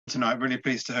tonight. Really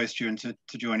pleased to host you and to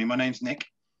join you. My name's Nick.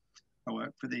 I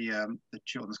work for the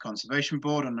Chilterns Conservation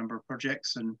Board on a number of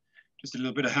projects, and just a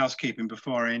little bit of housekeeping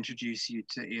before I introduce you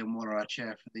to Ian Waller, our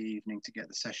chair for the evening, to get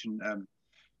the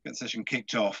session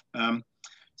kicked off.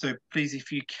 So please,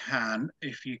 if you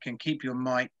can keep your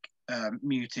mic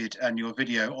muted and your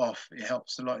video off, it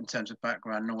helps a lot in terms of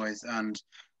background noise and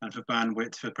for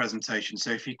bandwidth for presentation.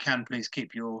 So if you can, please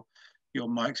keep your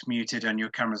mics muted and your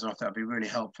cameras off. That'd be really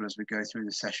helpful as we go through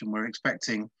the session. We're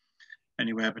expecting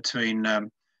anywhere between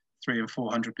 300 and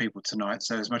 400 people tonight,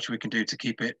 so as much as we can do to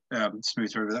keep it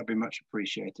smooth through, that'd be much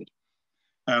appreciated.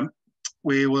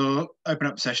 We will open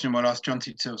up the session and we'll ask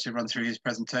Jonty to also run through his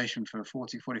presentation for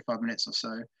 40-45 minutes or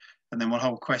so, and then we'll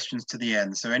hold questions to the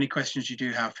end. So any questions you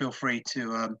do have, feel free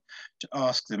to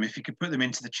ask them. If you could put them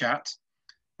into the chat,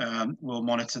 we'll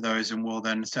monitor those and we'll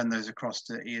then send those across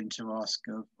to Ian to ask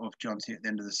of Jonty at the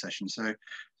end of the session. So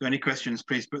any questions,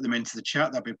 please put them into the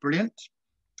chat. That'd be brilliant.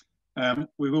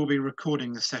 We will be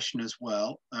recording the session as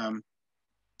well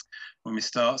when we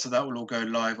start, so that will all go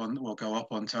live will go up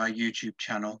onto our YouTube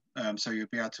channel. So you'll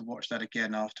be able to watch that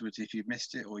again afterwards if you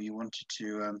missed it or you wanted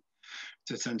to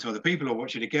send to other people or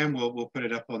watch it again. We'll put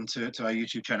it up onto our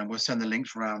YouTube channel. We'll send the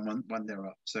links around when they're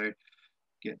up, so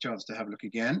get a chance to have a look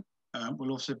again.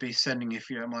 We'll also be sending, if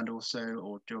you don't mind,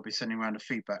 we'll be sending around a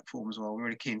feedback form as well. We're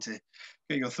really keen to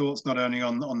get your thoughts not only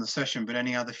on the session, but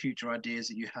any other future ideas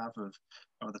that you have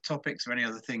of the topics or any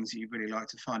other things that you'd really like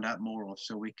to find out more of,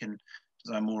 so we can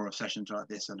design more of sessions like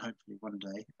this and hopefully one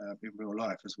day in real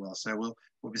life as well. So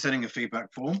we'll be sending a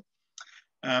feedback form.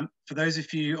 For those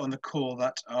of you on the call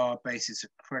that are BASIS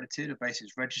accredited or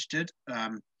BASIS registered,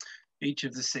 each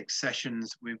of the 6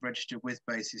 sessions we've registered with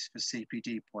BASIS for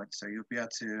CPD points. So you'll be able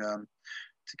to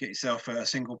get yourself a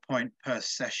single point per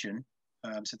session.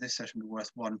 So this session will be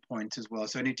worth 1 point as well.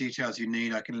 So any details you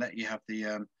need, I can let you have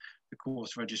the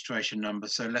course registration number.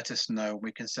 So let us know,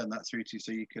 we can send that through to you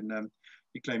so you can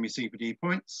you claim your CPD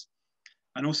points.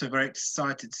 And also very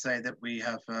excited to say that we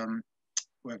have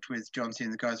worked with Jonty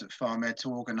and the guys at FarmED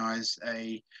to organise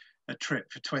a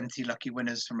trip for 20 lucky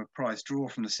winners from a prize draw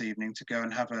from this evening to go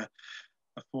and have a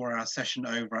 4-hour session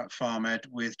over at FarmED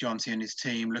with Jonty and his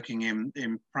team, looking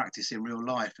in practice in real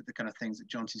life at the kind of things that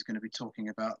Jonty's going to be talking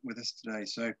about with us today.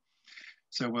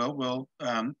 So we'll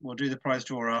do the prize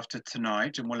draw after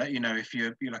tonight, and we'll let you know if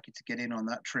you're lucky to get in on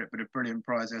that trip. But a brilliant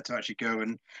prize there to actually go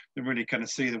and really kind of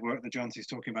see the work that Jonty's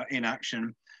talking about in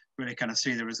action, really kind of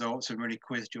see the results and really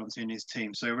quiz Jonty and his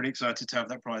team. So really excited to have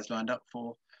that prize lined up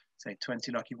for, say,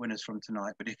 20 lucky winners from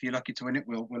tonight. But if you're lucky to win it,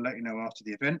 we'll let you know after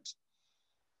the event.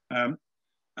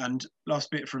 And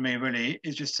last bit from me really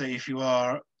is just say, if you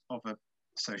are of a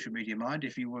social media mind,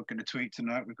 if you were going to tweet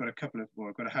tonight, we've got a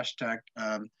hashtag,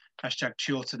 hashtag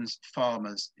Chilterns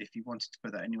Farmers. If you wanted to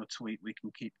put that in your tweet, we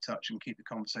can keep in touch and keep the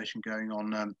conversation going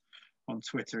on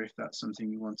Twitter if that's something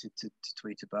you wanted to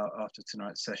tweet about after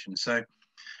tonight's session. So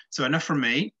enough from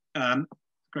me.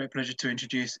 Great pleasure to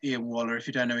introduce Ian Waller. If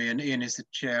you don't know Ian is the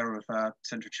chair of our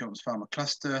Central Chilterns Farmer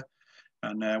Cluster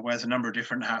and wears a number of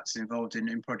different hats involved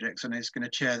in projects, and is going to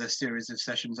chair the series of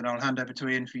sessions. And I'll hand over to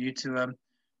Ian for you to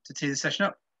tee the session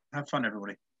up. Have fun,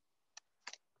 everybody.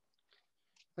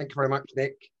 Thank you very much,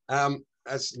 Nick.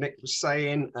 As Nick was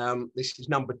saying, this is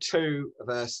number 2 of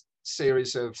a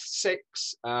series of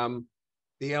 6.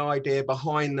 The idea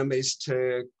behind them is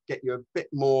to get you a bit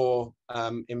more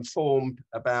informed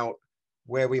about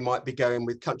where we might be going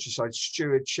with countryside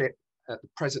stewardship at the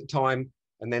present time,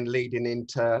 and then leading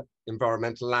into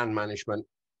environmental land management.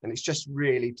 And it's just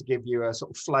really to give you a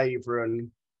sort of flavour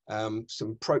and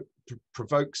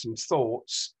provoke some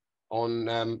thoughts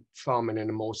on farming in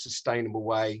a more sustainable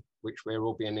way, which we're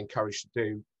all being encouraged to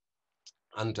do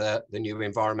under the new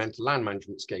environmental land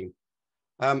management scheme.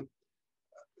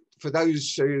 For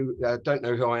those who don't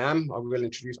know who I am, I will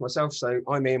introduce myself. So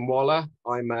I'm Ian Waller.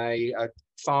 I'm a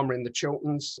farmer in the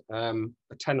Chilterns,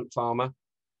 a tenant farmer,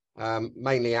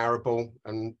 mainly arable,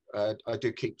 and I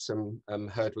do keep some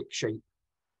Herdwick sheep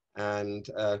and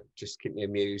just keep me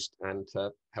amused and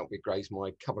help me graze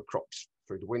my cover crops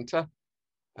through the winter.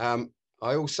 I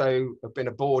also have been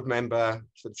a board member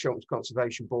for the Chilterns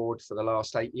Conservation Board for the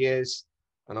last 8 years,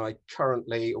 and I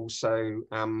currently also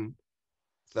am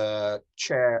the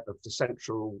chair of the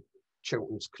Central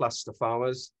Chilterns Cluster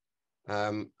Farmers,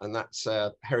 and that's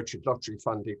a Heritage Lottery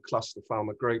funded cluster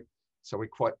farmer group. So we're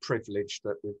quite privileged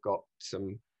that we've got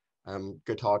some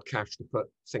good hard cash to put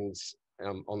things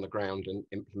on the ground and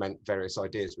implement various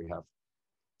ideas we have.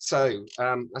 So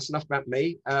that's enough about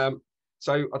me.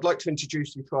 So I'd like to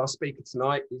introduce you to our speaker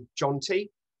tonight, Jonty.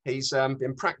 He's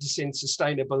been practicing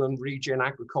sustainable and regen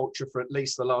agriculture for at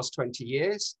least the last 20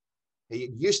 years. He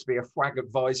used to be a FWAG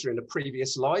advisor in a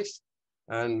previous life.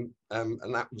 And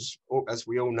that was, as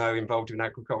we all know, involved in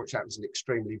agriculture. That was an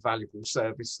extremely valuable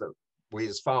service that we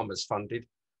as farmers funded,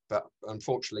 but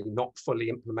unfortunately not fully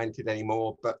implemented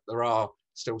anymore. But there are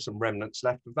still some remnants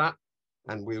left of that.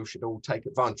 And we should all take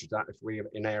advantage of that if we're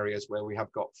in areas where we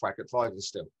have got FWAG advisors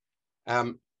still.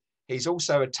 He's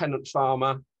also a tenant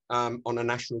farmer on a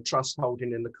national trust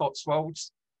holding in the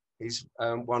Cotswolds. He's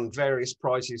won various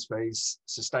prizes for his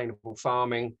sustainable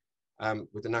farming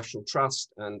with the National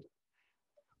Trust, and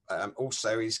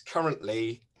also he's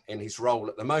currently in his role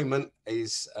at the moment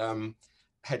is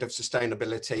head of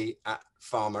sustainability at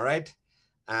FarmED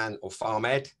or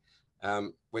FarmED,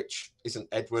 which isn't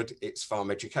Edward, it's Farm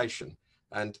Education.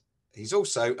 And he's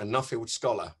also a Nuffield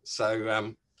scholar.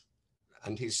 So,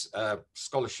 and his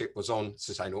scholarship was on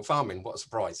sustainable farming. What a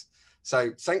surprise.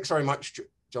 So thanks very much,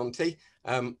 Jonty.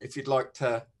 If you'd like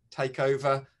to take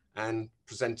over and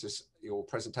present us your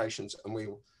presentations, and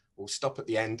we'll stop at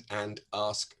the end and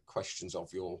ask questions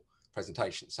of your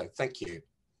presentation. So thank you.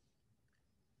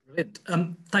 Brilliant.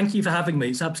 Thank you for having me.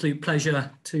 It's an absolute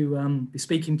pleasure to be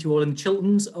speaking to you all in the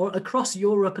Chilterns or across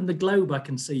Europe and the globe. I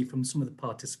can see from some of the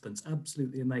participants.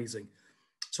 Absolutely amazing.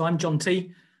 So I'm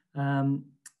Jonty,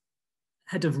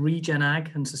 head of Regen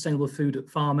Ag and Sustainable Food at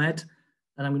FarmED.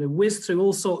 And I'm going to whiz through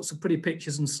all sorts of pretty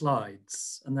pictures and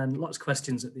slides, and then lots of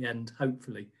questions at the end,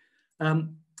 hopefully. I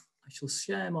shall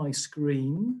share my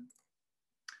screen,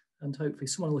 and hopefully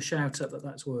someone will shout up that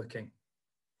that's working.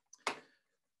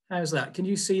 How's that? Can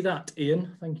you see that,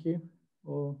 Ian? Thank you.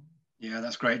 Or... Yeah,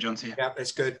 that's great, Jonty. Yeah,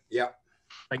 that's good. Yeah.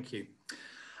 Thank you.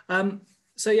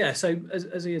 So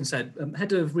as Ian said,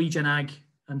 head of Regen Ag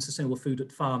and Sustainable Food at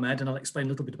FarmED, and I'll explain a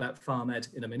little bit about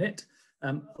FarmED in a minute.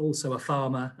 Also a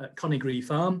farmer at Connigree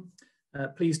Farm.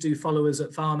 Please do follow us at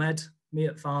FarmED, me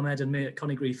at FarmED and me at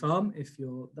Connigree Farm if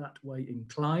you're that way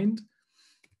inclined.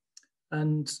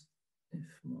 And if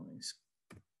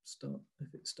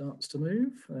it starts to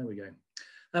move, there we go.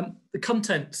 The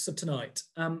contents of tonight.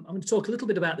 I'm going to talk a little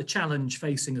bit about the challenge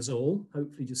facing us all,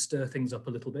 hopefully just stir things up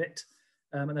a little bit.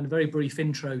 And then a very brief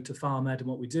intro to FarmED and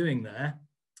what we're doing there.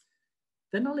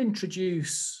 Then I'll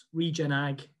introduce Regen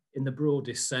Ag in the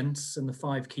broadest sense and the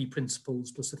 5 key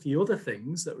principles, plus a few other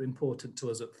things that are important to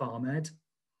us at FarmED.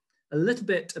 A little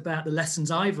bit about the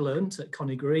lessons I've learned at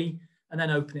Connigree, and then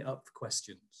open it up for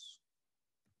questions.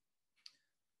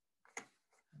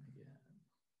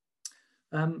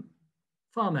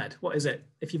 FarmED, what is it?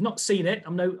 If you've not seen it,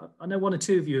 I know 1 or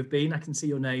 2 of you have been, I can see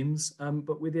your names,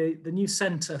 but with the new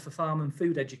Centre for Farm and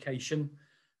Food Education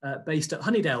based at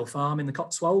Honeydale Farm in the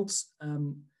Cotswolds,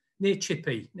 near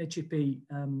Chippy,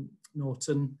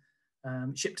 Norton,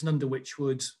 Shipton under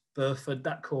Wychwood, Burford,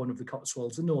 that corner of the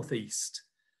Cotswolds, the northeast.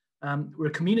 We're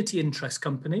a community interest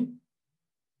company.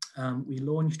 We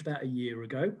launched about a year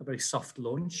ago, a very soft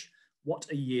launch. What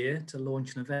a year to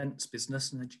launch an events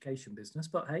business and education business,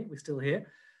 but hey, we're still here.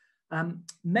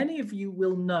 Many of you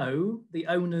will know the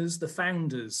owners, the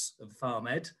founders of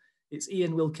FarmED. It's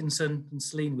Ian Wilkinson and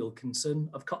Celine Wilkinson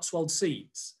of Cotswold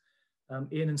Seeds.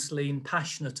 Ian and Celine,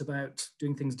 passionate about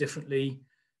doing things differently,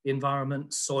 the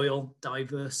environment, soil,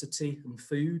 diversity and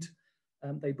food.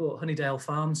 They bought Honeydale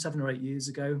Farm 7 or 8 years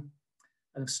ago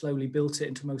and have slowly built it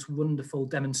into a most wonderful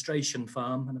demonstration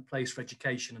farm and a place for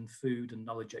education and food and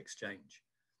knowledge exchange.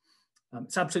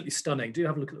 It's absolutely stunning. Do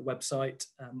have a look at the website.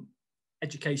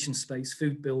 Education space,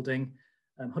 food building,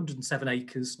 107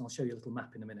 acres, and I'll show you a little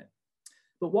map in a minute.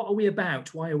 But what are we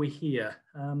about? Why are we here?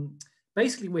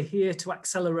 Basically, we're here to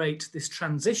accelerate this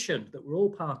transition that we're all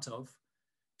part of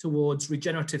towards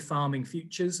regenerative farming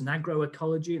futures and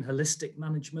agroecology and holistic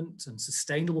management and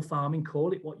sustainable farming,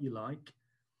 call it what you like,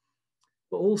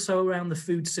 but also around the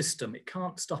food system. It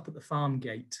can't stop at the farm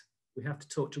gate. We have to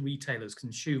talk to retailers,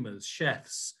 consumers,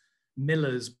 chefs,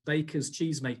 millers, bakers,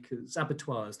 cheesemakers,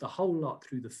 abattoirs, the whole lot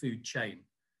through the food chain.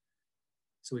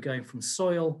 So we're going from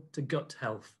soil to gut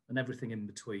health and everything in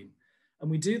between. And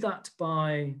we do that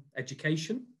by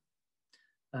education,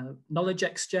 knowledge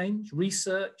exchange,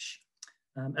 research,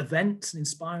 events and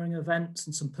inspiring events,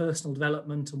 and some personal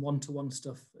development and one-to-one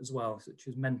stuff as well, such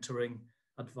as mentoring,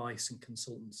 advice and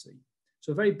consultancy.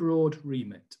 So a very broad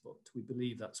remit, but we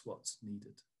believe that's what's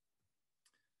needed.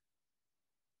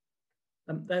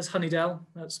 There's Honeydale,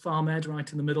 that's FarmED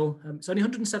right in the middle. It's only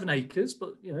 107 acres,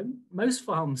 but you know, most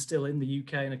farms still in the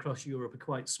UK and across Europe are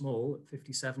quite small, at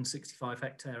 57, 65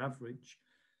 hectare average.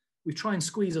 We try and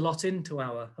squeeze a lot into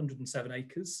our 107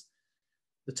 acres.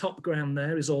 The top ground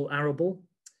there is all arable,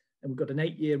 and we've got an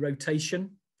 8-year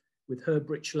rotation with herb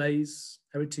rich lays,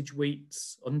 heritage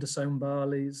wheats, undersown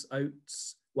barleys,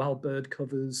 oats, wild bird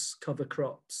covers, cover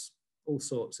crops, all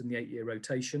sorts in the 8-year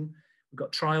rotation. We've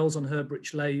got trials on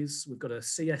Herbrich Lays. We've got a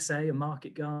CSA, a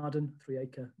market garden,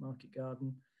 3-acre market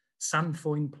garden,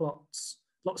 sandfoin plots,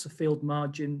 lots of field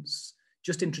margins,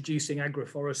 just introducing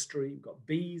agroforestry. We've got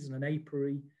bees and an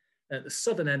apiary at the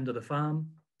southern end of the farm,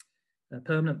 a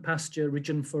permanent pasture, ridge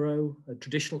and furrow, a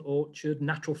traditional orchard,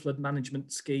 natural flood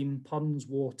management scheme, ponds,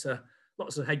 water,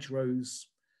 lots of hedgerows,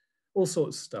 all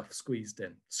sorts of stuff squeezed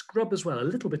in. Scrub as well, a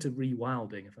little bit of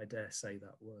rewilding, if I dare say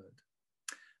that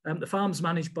word. The farm's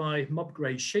managed by mob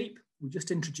grazed sheep. We're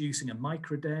just introducing a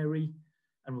micro dairy,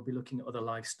 and we'll be looking at other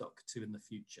livestock too in the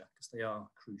future because they are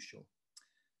crucial.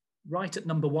 Right at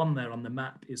number 1 there on the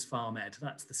map is FarmED.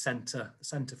 That's the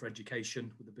centre for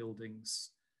education with the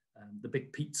buildings, the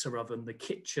big pizza oven, the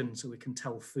kitchen so we can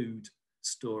tell food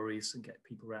stories and get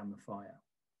people around the fire.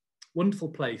 Wonderful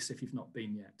place if you've not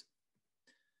been yet.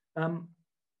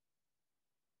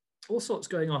 All sorts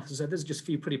going on. As I said, there's just a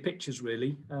few pretty pictures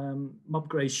really. Mob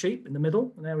grazed sheep in the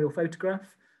middle, an aerial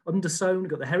photograph. Undersown, we've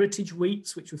got the heritage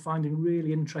wheats, which we're finding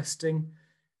really interesting.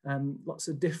 Lots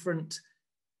of different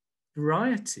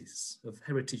varieties of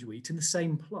heritage wheat in the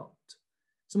same plot.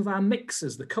 Some of our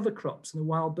mixers, the cover crops and the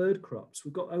wild bird crops,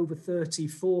 we've got over 30,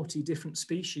 40 different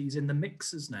species in the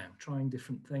mixers now, trying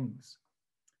different things.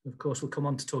 And of course, we'll come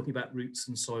on to talking about roots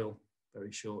and soil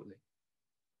very shortly.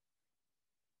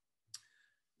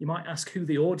 You might ask who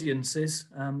the audience is.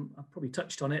 I've probably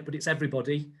touched on it, but it's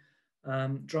everybody.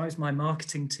 Drives my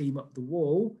marketing team up the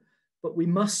wall, but we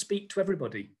must speak to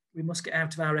everybody. We must get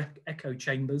out of our echo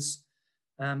chambers.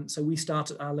 So we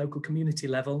start at our local community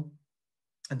level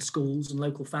and schools and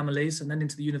local families, and then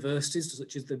into the universities,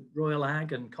 such as the Royal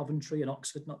Ag and Coventry and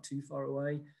Oxford, not too far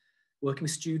away, working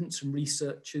with students and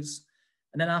researchers,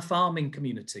 and then our farming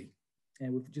community.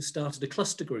 We've just started a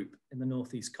cluster group in the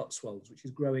Northeast Cotswolds, which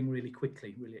is growing really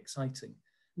quickly, really exciting.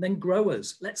 And then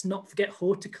growers. Let's not forget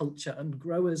horticulture and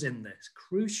growers in this,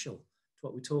 crucial to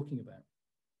what we're talking about.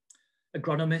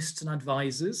 Agronomists and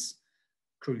advisors,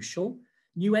 crucial.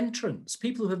 New entrants,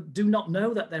 people who do not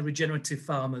know that they're regenerative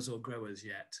farmers or growers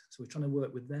yet. So we're trying to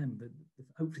work with them, but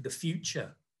hopefully the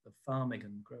future of farming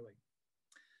and growing.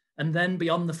 And then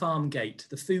beyond the farm gate,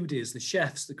 the foodies, the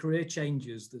chefs, the career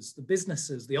changers, there's the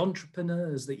businesses, the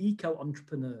entrepreneurs, the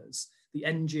eco-entrepreneurs, the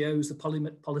NGOs,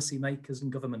 the policy makers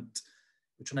and government.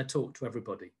 We're trying to talk to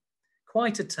everybody.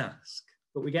 Quite a task,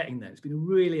 but we're getting there. It's been a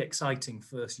really exciting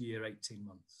first year, 18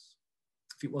 months.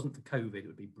 If it wasn't for COVID, it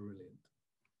would be brilliant.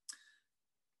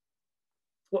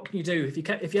 What can you do?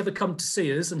 If you ever come to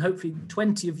see us, and hopefully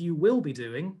 20 of you will be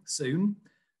doing soon,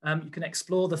 you can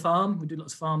explore the farm. We do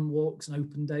lots of farm walks and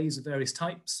open days of various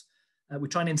types. We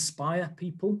try and inspire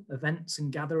people, events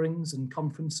and gatherings and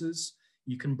conferences.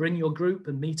 You can bring your group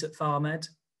and meet at FarmED.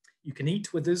 You can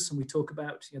eat with us, and we talk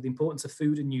about the importance of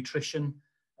food and nutrition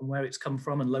and where it's come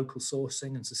from and local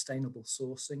sourcing and sustainable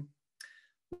sourcing.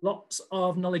 Lots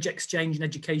of knowledge exchange and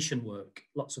education work,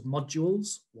 lots of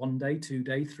modules, 1-day,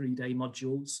 2-day, 3-day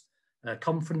modules,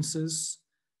 conferences,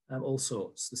 all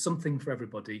sorts. There's something for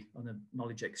everybody on a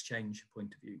knowledge exchange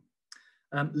point of view.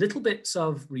 Little bits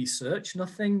of research,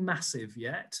 nothing massive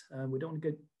yet. We don't want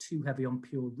to go too heavy on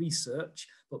pure research,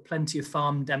 but plenty of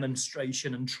farm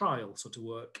demonstration and trial sort of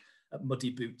work at muddy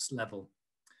boots level.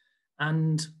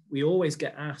 And we always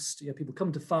get asked, people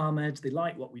come to FarmED, they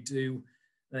like what we do,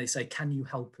 they say, can you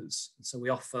help us? And so we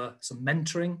offer some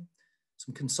mentoring,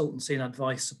 some consultancy and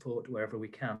advice support wherever we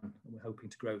can, and we're hoping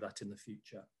to grow that in the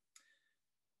future.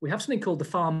 We have something called the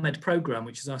FarmED programme,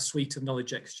 which is our suite of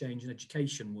knowledge exchange and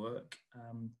education work,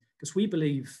 because we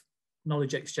believe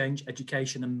knowledge exchange,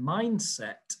 education and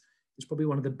mindset is probably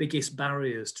one of the biggest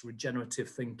barriers to regenerative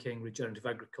thinking, regenerative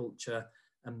agriculture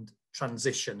and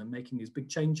transition and making these big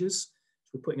changes.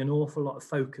 So we're putting an awful lot of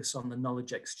focus on the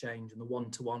knowledge exchange and the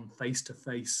one-to-one,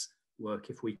 face-to-face work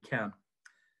if we can.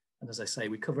 And as I say,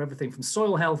 we cover everything from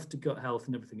soil health to gut health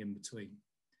and everything in between.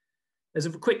 There's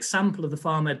a quick sample of the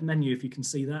FarmED menu, if you can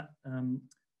see that.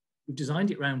 We've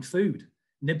designed it around food,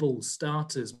 nibbles,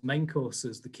 starters, main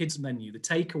courses, the kids menu, the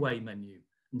takeaway menu,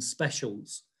 and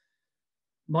specials.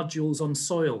 Modules on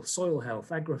soil, soil health,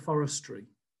 agroforestry,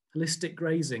 holistic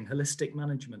grazing, holistic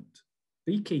management,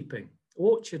 beekeeping,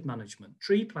 orchard management,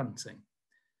 tree planting.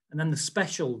 And then the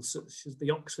specials, such as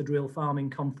the Oxford Real Farming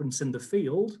Conference in the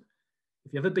field.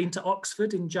 If you've ever been to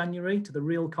Oxford in January to the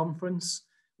Real Conference,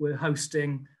 we're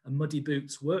hosting a Muddy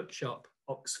Boots workshop,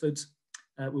 Oxford.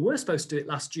 We were supposed to do it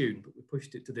last June, but we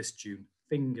pushed it to this June,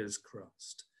 fingers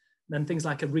crossed. And then things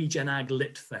like a Regen Ag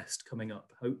Lit Fest coming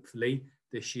up, hopefully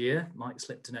this year, might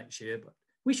slip to next year, but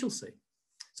we shall see.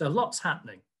 So lots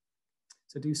happening.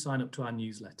 So do sign up to our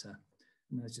newsletter.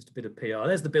 And there's just a bit of PR.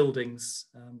 There's the buildings,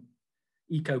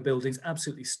 eco buildings,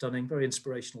 absolutely stunning, very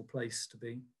inspirational place to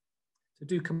be. So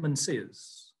do come and see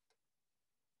us.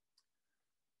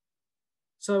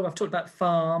 So I've talked about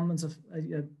farm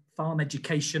and farm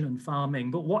education and farming,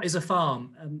 but what is a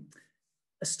farm?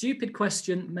 A stupid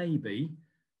question, maybe,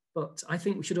 but I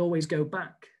think we should always go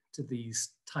back to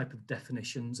these type of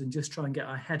definitions and just try and get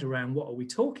our head around what are we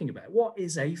talking about? What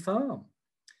is a farm?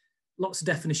 Lots of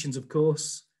definitions, of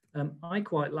course. I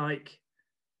quite like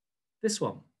this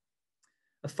one.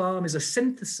 A farm is a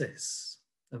synthesis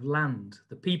of land,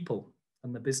 the people,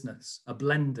 and the business, a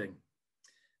blending,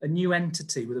 a new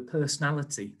entity with a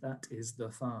personality. That is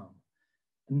the farm.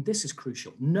 And this is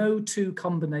crucial. No two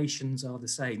combinations are the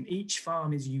same. Each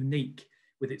farm is unique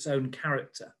with its own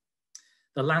character.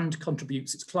 The land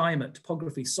contributes its climate,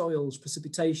 topography, soils,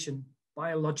 precipitation,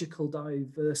 biological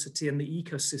diversity, and the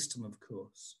ecosystem, of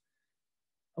course.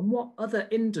 And what other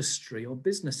industry or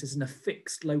business is in a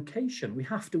fixed location? We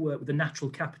have to work with the natural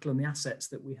capital and the assets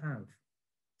that we have.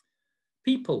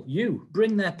 People, you,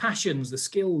 bring their passions, the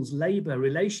skills, labour,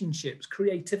 relationships,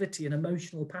 creativity and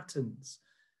emotional patterns.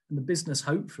 And the business,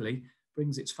 hopefully,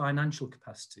 brings its financial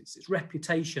capacities, its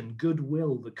reputation,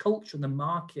 goodwill, the culture and the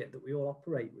market that we all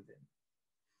operate within.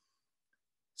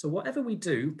 So whatever we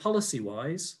do,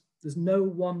 policy-wise, there's no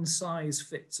one size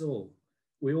fits all.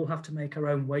 We all have to make our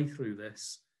own way through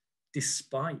this,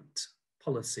 despite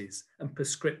policies and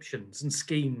prescriptions and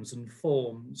schemes and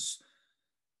forms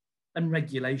and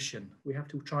regulation. We have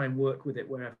to try and work with it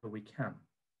wherever we can.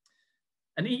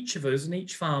 And each of us and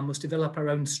each farm must develop our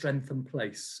own strength and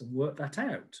place and work that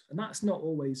out. And that's not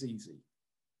always easy.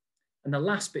 And the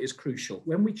last bit is crucial.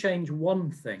 When we change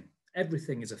one thing,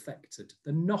 everything is affected.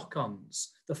 The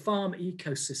knock-ons, the farm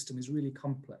ecosystem is really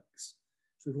complex.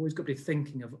 So we've always got to be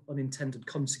thinking of unintended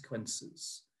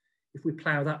consequences. If we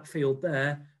plough that field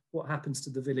there, what happens to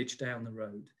the village down the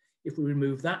road? If we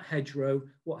remove that hedgerow,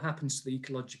 what happens to the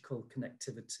ecological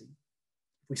connectivity?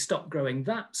 If we stop growing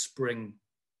that spring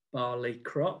barley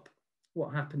crop,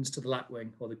 what happens to the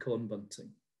lapwing or the corn bunting?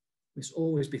 We must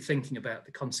always be thinking about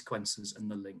the consequences and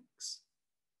the links.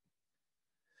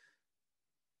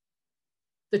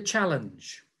 The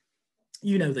challenge.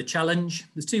 You know the challenge.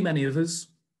 There's too many of us.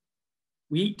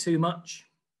 We eat too much,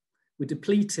 we're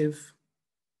depletive,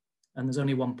 and there's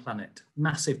only one planet.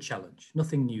 Massive challenge,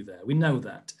 nothing new there, we know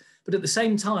that. But at the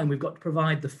same time, we've got to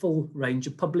provide the full range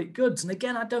of public goods. And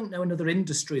again, I don't know another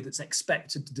industry that's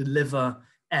expected to deliver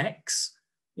X,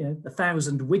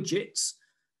 1,000 widgets,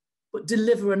 but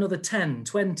deliver another 10,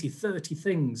 20, 30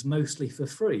 things, mostly for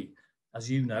free.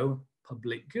 As you know,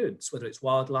 public goods, whether it's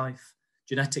wildlife,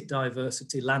 genetic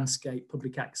diversity, landscape,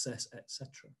 public access,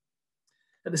 etc.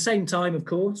 At the same time, of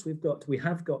course, we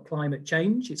have got climate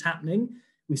change. It's happening.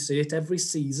 We see it every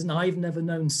season. I've never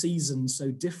known seasons so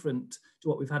different to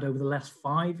what we've had over the last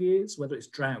 5 years, whether it's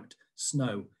drought,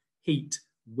 snow, heat,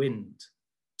 wind,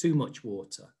 too much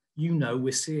water. You know,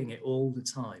 we're seeing it all the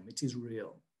time. It is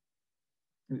real.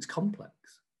 And it's complex.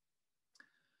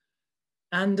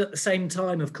 And at the same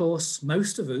time, of course,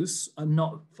 most of us are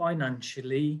not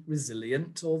financially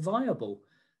resilient or viable.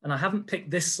 And I haven't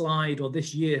picked this slide or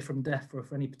this year from DEFRA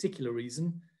for any particular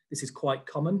reason. This is quite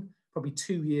common. Probably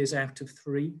 2 years out of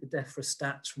 3, the DEFRA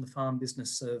stats from the Farm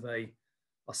Business Survey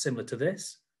are similar to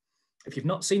this. If you've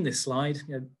not seen this slide,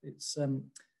 it's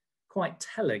quite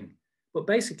telling. But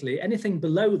basically, anything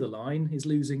below the line is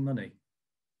losing money.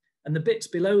 And the bits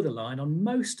below the line on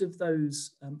most of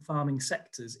those farming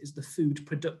sectors is the food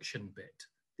production bit,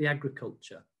 the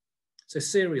agriculture. So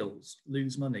cereals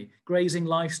lose money, grazing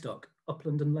livestock,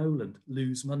 upland and lowland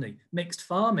lose money. Mixed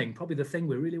farming, probably the thing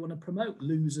we really want to promote,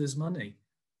 loses money.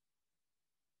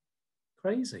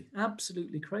 Crazy,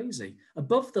 absolutely crazy.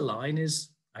 Above the line is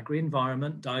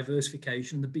agri-environment,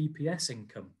 diversification, and the BPS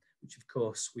income, which of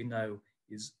course we know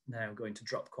is now going to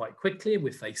drop quite quickly, and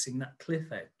we're facing that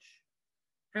cliff edge.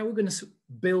 How are we going to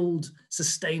build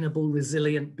sustainable,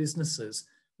 resilient businesses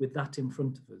with that in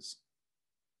front of us?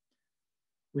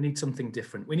 We need something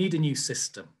different. We need a new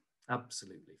system,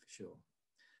 absolutely, for sure.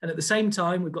 And at the same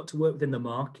time, we've got to work within the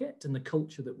market and the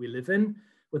culture that we live in,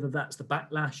 whether that's the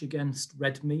backlash against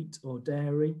red meat or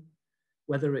dairy,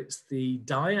 whether it's the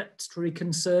dietary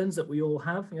concerns that we all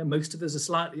have. Most of us are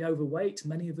slightly overweight,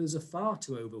 many of us are far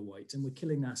too overweight, and we're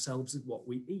killing ourselves with what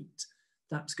we eat.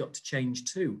 That's got to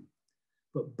change too.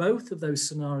 But both of those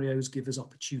scenarios give us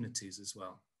opportunities as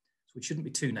well. So we shouldn't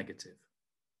be too negative.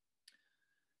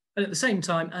 And at the same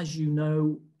time, as you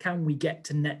know, can we get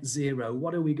to net zero?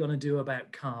 What are we going to do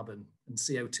about carbon and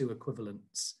CO2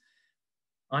 equivalents?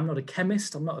 I'm not a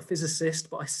chemist, I'm not a physicist,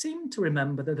 but I seem to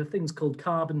remember there are things called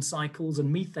carbon cycles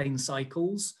and methane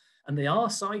cycles, and they are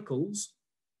cycles.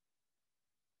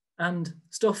 and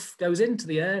stuff goes into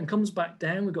the air and comes back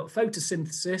down. We've got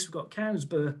photosynthesis, we've got cows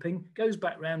burping, goes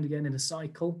back round again in a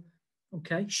cycle.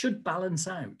 Okay, should balance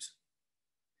out.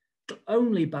 It'll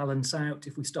only balance out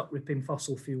if we stop ripping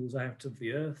fossil fuels out of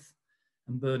the earth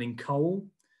and burning coal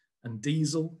and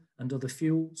diesel and other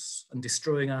fuels and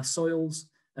destroying our soils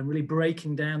and really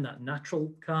breaking down that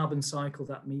natural carbon cycle,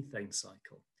 that methane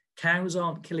cycle. Cows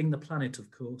aren't killing the planet,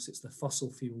 of course, it's the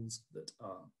fossil fuels that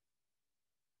are.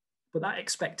 But that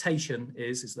expectation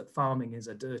is that farming is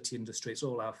a dirty industry, it's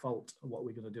all our fault, and what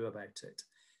we're going to do about it.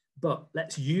 But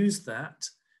let's use that,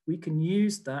 we can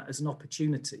use that as an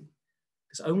opportunity,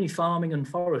 because only farming and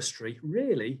forestry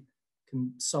really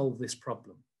can solve this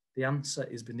problem. The answer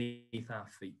is beneath our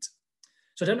feet.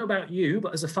 So I don't know about you,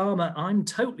 but as a farmer, I'm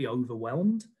totally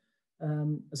overwhelmed.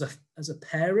 As a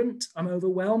parent, I'm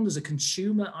overwhelmed. As a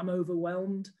consumer, I'm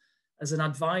overwhelmed. As an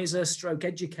advisor, stroke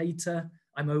educator,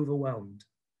 I'm overwhelmed.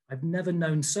 I've never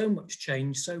known so much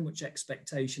change, so much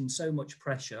expectation, so much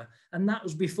pressure. And that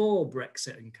was before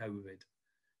Brexit and COVID.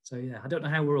 So yeah, I don't know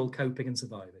how we're all coping and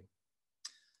surviving.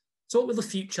 So what will the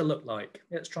future look like?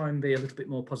 Let's try and be a little bit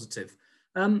more positive.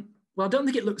 Well, I don't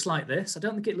think it looks like this. I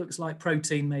don't think it looks like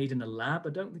protein made in a lab. I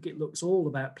don't think it looks all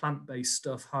about plant-based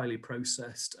stuff, highly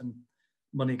processed and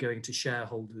money going to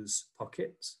shareholders'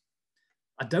 pockets.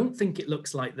 I don't think it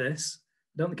looks like this.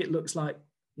 I don't think it looks like,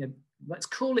 you know, let's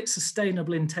call it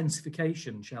sustainable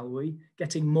intensification, shall we?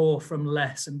 Getting more from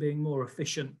less and being more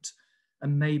efficient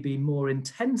and maybe more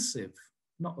intensive.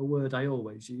 Not a word I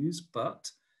always use,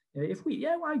 but if we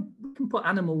can put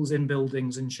animals in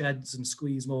buildings and sheds and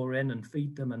squeeze more in and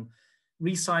feed them and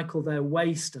recycle their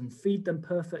waste and feed them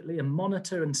perfectly and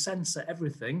monitor and censor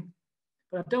everything.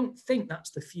 But I don't think that's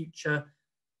the future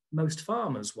most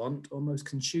farmers want or most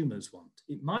consumers want.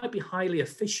 It might be highly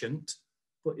efficient,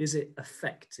 but is it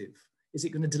effective? Is it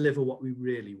going to deliver what we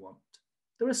really want?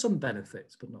 There are some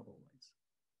benefits, but not always.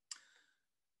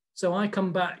 So I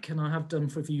come back, and I have done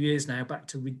for a few years now, back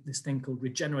to this thing called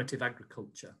regenerative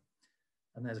agriculture.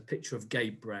 And there's a picture of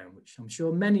Gabe Brown, which I'm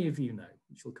sure many of you know,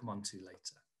 which we'll come on to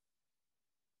later.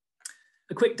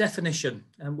 A quick definition,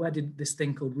 and where did this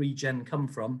thing called regen come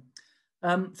from?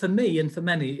 For me and for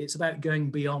many, it's about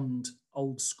going beyond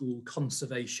old school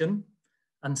conservation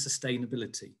and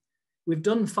sustainability. We've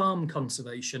done farm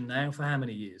conservation now for how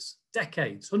many years?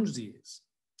 Decades, hundreds of years,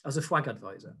 as a FWAG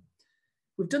advisor.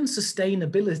 We've done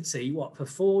sustainability, what, for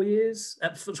 4 years?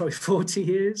 40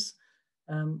 years.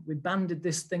 We banded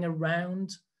this thing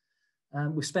around.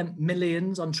 We've spent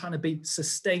millions on trying to be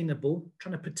sustainable,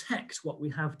 trying to protect what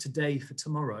we have today for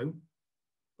tomorrow,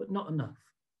 but not enough.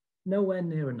 Nowhere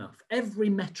near enough. Every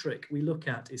metric we look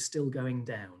at is still going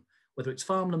down, whether it's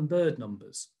farmland bird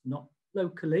numbers, not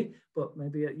locally, but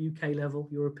maybe at UK level,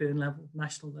 European level,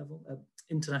 national level,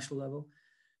 international level,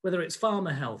 whether it's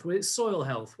farmer health, whether it's soil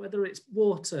health, whether it's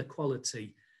water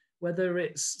quality, whether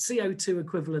it's CO2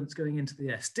 equivalents going into the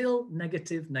air, still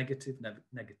negative, negative,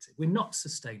 negative. We're not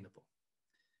sustainable.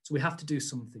 So we have to do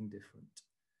something different.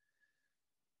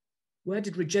 Where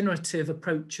did regenerative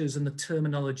approaches and the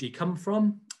terminology come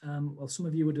from? Well, some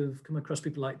of you would have come across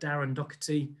people like Darren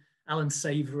Doherty, Alan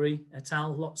Savory et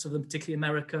al., lots of them, particularly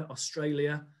America,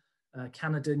 Australia,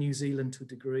 Canada, New Zealand to a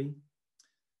degree.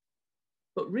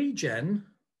 But regen,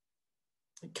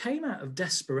 it came out of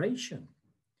desperation.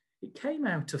 It came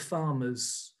out of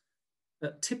farmers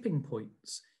at tipping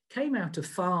points. It came out of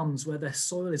farms where their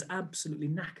soil is absolutely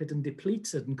knackered and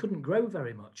depleted and couldn't grow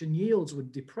very much, and yields were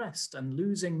depressed and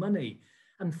losing money,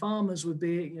 and farmers would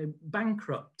be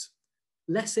bankrupt,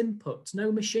 less input,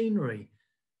 no machinery,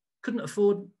 couldn't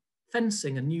afford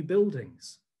fencing and new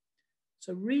buildings.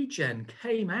 So regen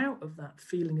came out of that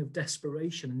feeling of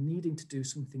desperation and needing to do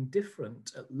something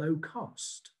different at low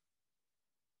cost.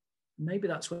 Maybe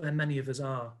that's where many of us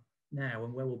are now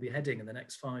and where we'll be heading in the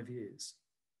next 5 years.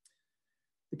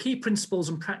 The key principles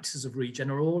and practices of regen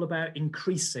are all about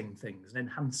increasing things and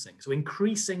enhancing. So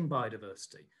increasing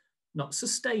biodiversity, not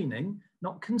sustaining,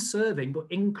 not conserving, but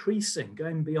increasing,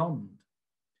 going beyond.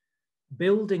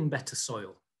 Building better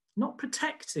soil, not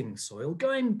protecting soil,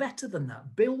 going better than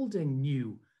that, building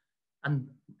new and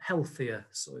healthier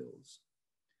soils.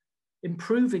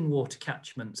 Improving water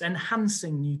catchments,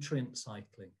 enhancing nutrient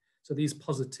cycling. So these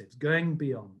positives, going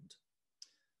beyond.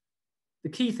 The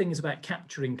key thing is about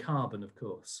capturing carbon, of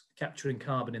course, capturing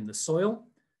carbon in the soil.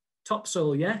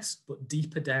 Topsoil, yes, but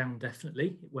deeper down,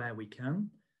 definitely, where we can.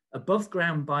 Above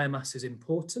ground biomass is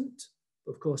important,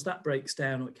 but of course that breaks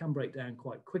down, or it can break down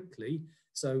quite quickly.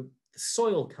 So the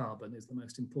soil carbon is the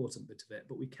most important bit of it,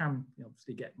 but we can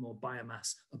obviously get more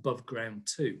biomass above ground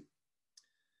too.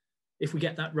 If we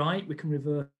get that right, we can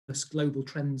reverse global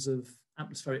trends of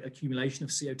atmospheric accumulation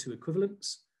of CO2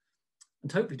 equivalents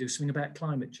and hopefully do something about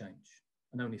climate change.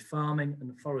 And only farming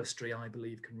and forestry, I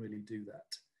believe, can really do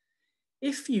that.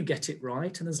 If you get it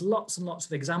right, and there's lots and lots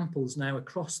of examples now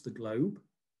across the globe,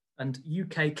 and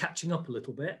UK catching up a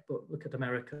little bit, but look at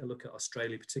America, look at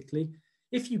Australia particularly.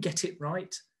 If you get it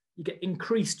right, you get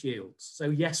increased yields. So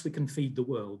yes, we can feed the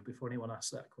world before anyone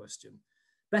asks that question.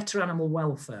 Better animal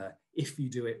welfare if you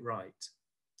do it right.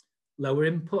 Lower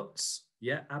inputs,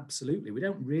 yeah, absolutely. We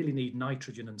don't really need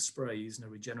nitrogen and sprays in a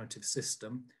regenerative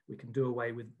system. We can do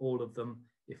away with all of them,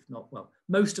 if not, well,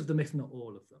 most of them, if not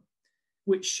all of them,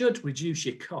 which should reduce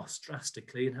your costs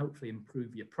drastically and hopefully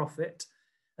improve your profit.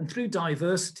 And through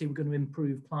diversity, we're going to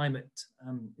improve climate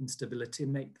instability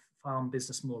and make the farm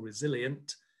business more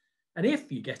resilient. And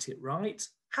if you get it right,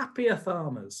 happier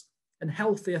farmers and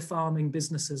healthier farming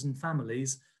businesses and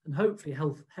families, and hopefully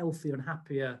healthier and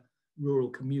happier rural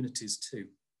communities too,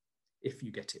 if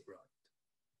you get it right.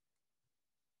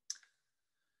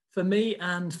 For me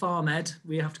and FarmED,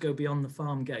 we have to go beyond the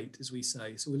farm gate, as we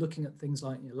say. So we're looking at things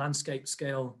like landscape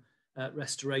scale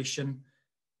restoration,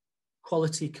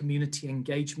 quality community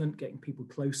engagement, getting people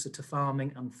closer to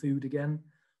farming and food again,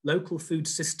 local food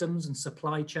systems and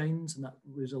supply chains, and that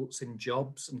results in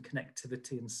jobs and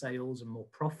connectivity and sales and more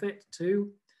profit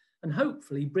too. And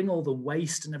hopefully bring all the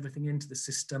waste and everything into the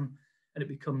system and it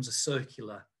becomes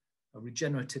a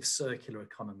regenerative circular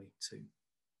economy too.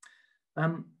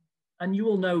 And you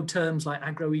will know terms like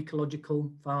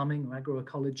agroecological farming or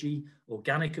agroecology,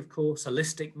 organic, of course,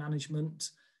 holistic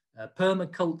management,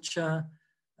 permaculture,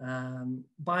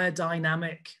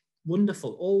 biodynamic,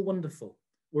 wonderful, all wonderful.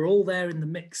 We're all there in the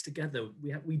mix together.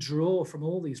 We draw from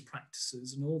all these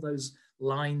practices and all those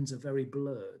lines are very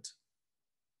blurred.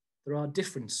 There are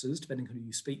differences depending on who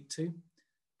you speak to,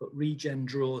 but Regen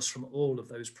draws from all of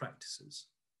those practices.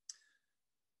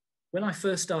 When I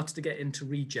first started to get into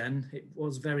Regen, it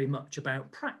was very much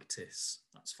about practice.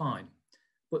 That's fine.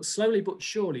 But slowly but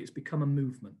surely, it's become a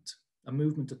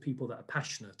movement of people that are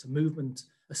passionate,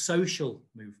 a social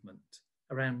movement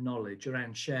around knowledge,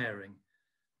 around sharing,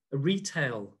 a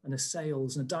retail and a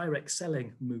sales and a direct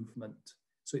selling movement.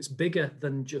 So it's bigger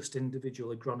than just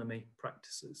individual agronomy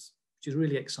practices, which is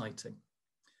really exciting.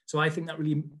 So I think that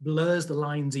really blurs the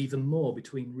lines even more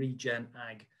between Regen,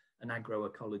 ag, and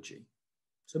agroecology.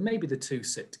 So maybe the two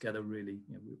sit together really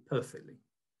perfectly.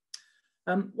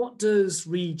 What does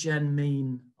Regen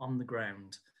mean on the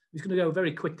ground? I'm just going to go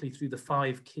very quickly through the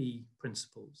 5 key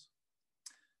principles.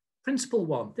 Principle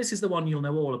 1, this is the one you'll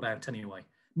know all about anyway.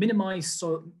 Minimize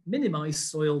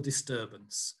soil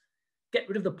disturbance. Get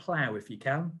rid of the plough if you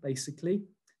can, basically.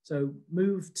 So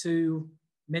move to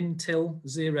min-till,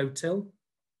 zero-till.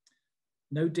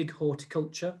 No dig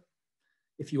horticulture.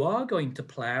 If you are going to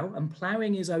plough, and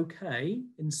ploughing is okay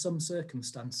in some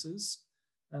circumstances,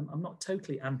 I'm not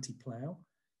totally anti-plough.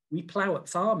 We plough at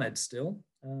FarmED still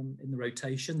in the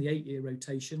rotation, the 8-year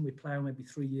rotation. We plough maybe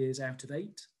 3 years out of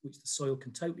 8, which the soil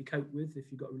can totally cope with if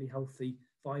you've got really healthy,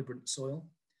 vibrant soil.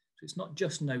 So it's not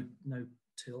just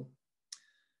no-till.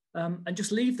 And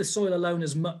just leave the soil alone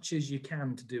as much as you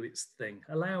can to do its thing.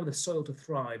 Allow the soil to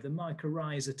thrive, the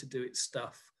mycorrhiza to do its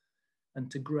stuff, and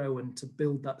to grow and to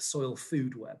build that soil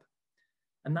food web.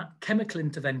 And that chemical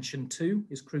intervention too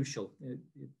is crucial.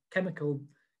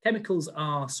 Chemicals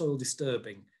are soil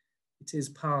disturbing. It is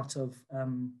part of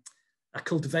a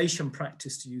cultivation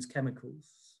practice to use chemicals.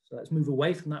 So let's move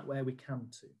away from that where we can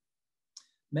to.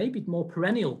 Maybe more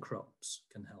perennial crops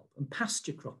can help, and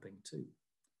pasture cropping too.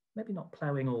 Maybe not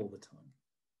ploughing all the time.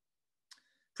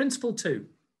 Principle 2,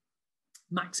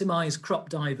 maximize crop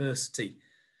diversity.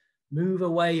 Move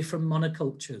away from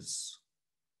monocultures.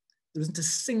 There isn't a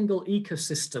single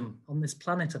ecosystem on this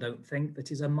planet, I don't think,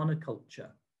 that is a monoculture.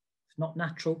 It's not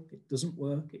natural, it doesn't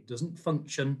work, it doesn't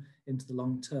function into the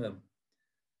long term.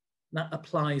 That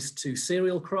applies to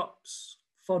cereal crops,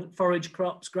 forage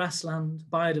crops, grassland,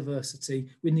 biodiversity.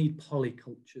 We need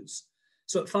polycultures.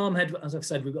 So at FarmED, as I've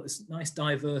said, we've got this nice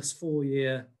diverse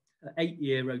 8-year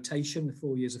rotation with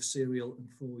 4 years of cereal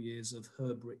and 4 years of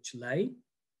herb-rich ley.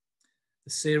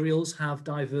 The cereals have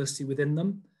diversity within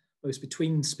them, both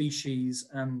between species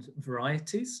and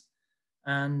varieties.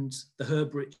 And the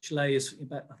herb-rich ley is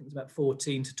about, I think it's about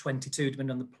 14 to 22,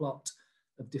 depending on the plot,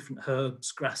 of different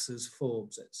herbs, grasses,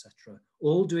 forbs, etc.,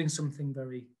 all doing something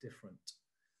very different.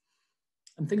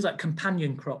 And things like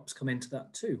companion crops come into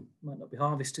that too. We might not be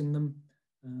harvesting them,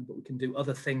 but we can do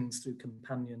other things through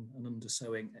companion and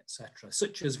undersowing, etc.,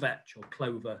 such as vetch or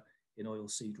clover in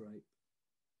oilseed rape.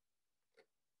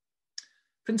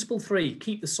 Principle 3,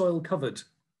 keep the soil covered.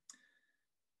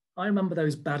 I remember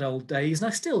those bad old days, and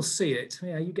I still see it.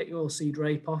 Yeah, you get your seed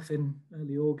rape off in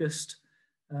early August.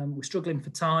 We're struggling for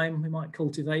time. We might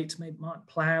cultivate, maybe might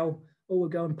plough, or we'll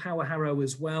go and power harrow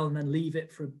as well, and then leave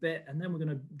it for a bit, and then we're going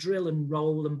to drill and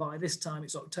roll. And by this time,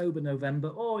 it's October,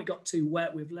 November. Oh, it got too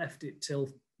wet. We've left it till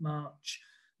March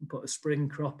and put a spring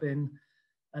crop in,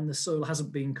 and the soil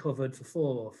hasn't been covered for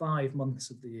 4 or 5 months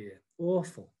of the year.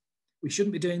 Awful. We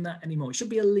shouldn't be doing that anymore. It should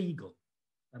be illegal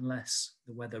unless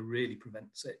the weather really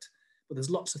prevents it. But there's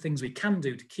lots of things we can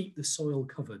do to keep the soil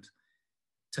covered,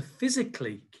 to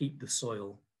physically keep the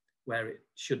soil where it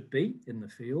should be in the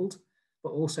field, but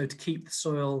also to keep the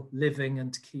soil living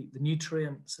and to keep the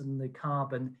nutrients and the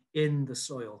carbon in the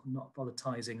soil, not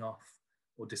volatilizing off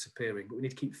or disappearing. But we need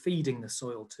to keep feeding the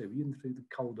soil too, even through the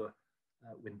colder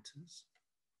winters.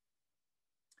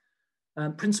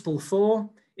 Principle 4,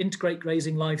 integrate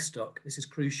grazing livestock. This is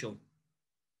crucial.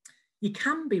 You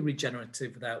can be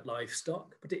regenerative without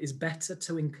livestock, but it is better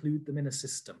to include them in a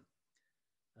system.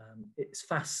 It's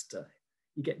faster,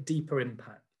 you get deeper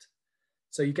impact.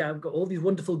 So you've got all these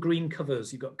wonderful green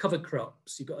covers, you've got cover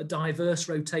crops, you've got a diverse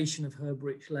rotation of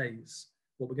herb-rich lays.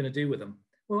 What we're going to do with them?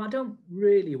 Well, I don't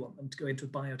really want them to go into a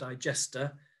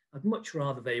biodigester. I'd much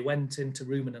rather they went into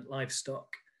ruminant livestock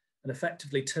and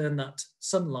effectively turn that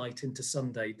sunlight into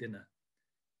Sunday dinner.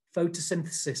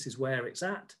 Photosynthesis is where it's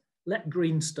at. Let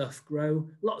green stuff grow,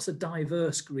 lots of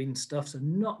diverse green stuff, so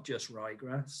not just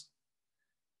ryegrass.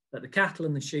 Let the cattle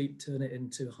and the sheep turn it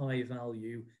into high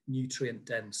value, nutrient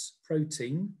dense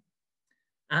protein.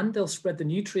 And they'll spread the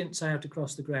nutrients out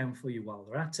across the ground for you while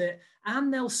they're at it.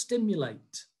 And they'll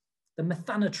stimulate the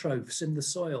methanotrophs in the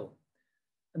soil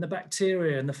and the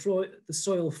bacteria and the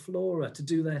soil flora to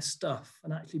do their stuff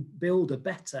and actually build a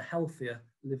better, healthier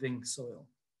living soil.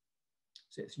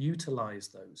 So it's utilize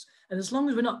those. And as long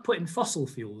as we're not putting fossil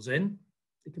fuels in,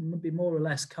 it can be more or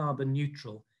less carbon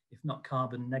neutral, if not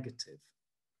carbon negative.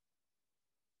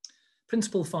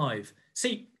 Principle 5,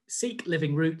 seek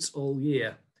living roots all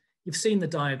year. You've seen the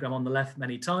diagram on the left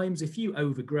many times. If you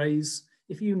overgraze,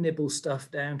 if you nibble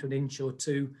stuff down to 1 inch or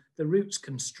 2, the roots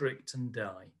constrict and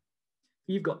die.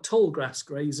 If you've got tall grass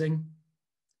grazing,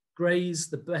 graze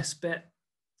the best bit,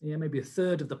 maybe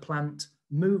 1/3 of the plant,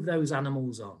 move those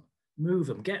animals on. Move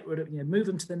them, get rid of, move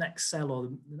them to the next cell or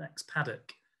the next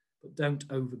paddock, but don't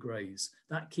overgraze.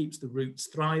 That keeps the roots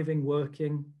thriving,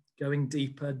 working, going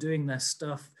deeper, doing their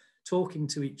stuff, talking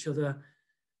to each other,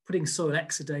 putting soil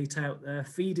exudate out there,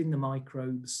 feeding the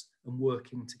microbes and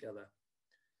working together.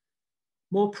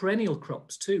 More perennial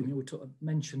crops too. We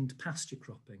mentioned pasture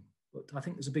cropping, but I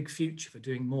think there's a big future for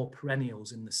doing more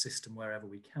perennials in the system wherever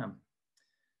we can.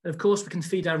 And of course, we can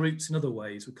feed our roots in other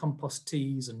ways with compost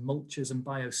teas and mulches and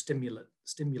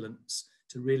biostimulants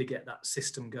to really get that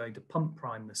system going, to pump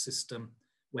prime the system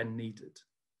when needed.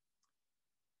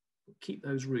 But keep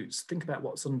those roots. Think about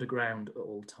what's underground at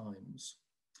all times.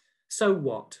 So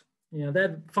what?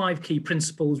 They're 5 key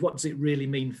principles. What does it really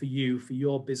mean for you, for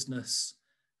your business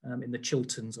in the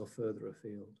Chilterns or further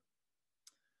afield?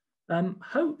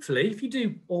 Hopefully, if you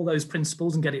do all those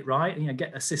principles and get it right, and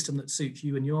get a system that suits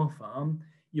you and your farm,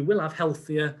 you will have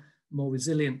healthier, more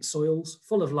resilient soils,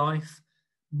 full of life,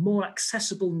 more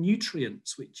accessible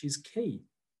nutrients, which is key.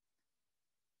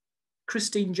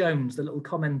 Christine Jones, the little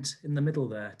comment in the middle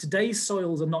there. Today's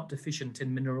soils are not deficient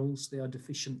in minerals, they are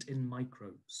deficient in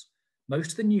microbes.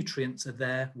 Most of the nutrients are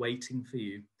there waiting for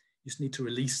you. You just need to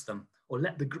release them or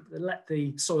let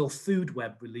the soil food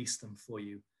web release them for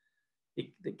you.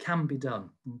 It can be done,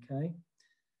 okay?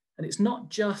 And it's not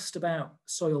just about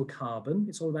soil carbon,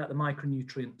 it's all about the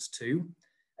micronutrients too.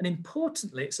 And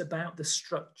importantly, it's about the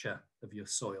structure of your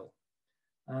soil.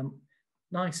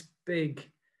 Nice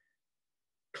big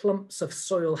clumps of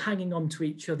soil hanging onto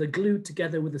each other, glued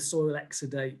together with the soil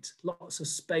exudate, lots of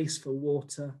space for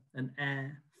water and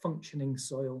air, functioning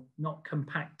soil, not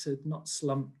compacted, not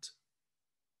slumped.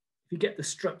 If you get the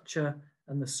structure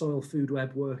and the soil food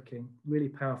web working, really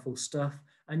powerful stuff,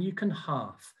 and you can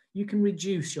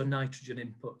reduce your nitrogen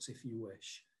inputs if you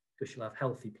wish, because you'll have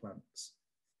healthy plants.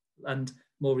 And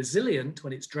more resilient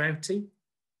when it's droughty,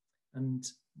 and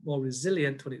more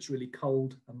resilient when it's really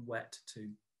cold and wet too.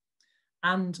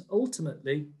 And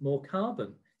ultimately, more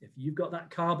carbon. If you've got that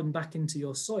carbon back into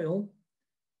your soil,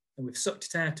 and we've sucked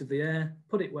it out of the air,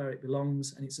 put it where it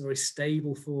belongs, and it's a very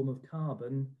stable form of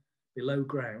carbon below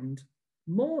ground,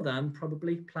 more than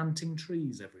probably planting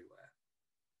trees everywhere,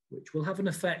 which will have an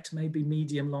effect maybe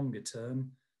medium longer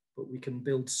term, but we can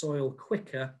build soil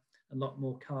quicker, a lot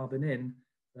more carbon in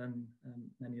than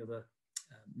many other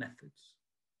methods.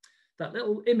 That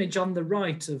little image on the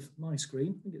right of my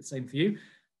screen, I think it's the same for you,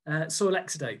 soil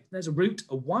exudate. There's a root,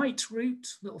 a white root,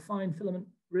 little fine filament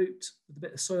root with a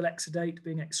bit of soil exudate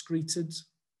being excreted,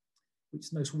 which is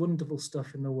the most wonderful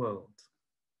stuff in the world.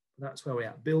 That's where we're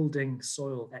at, building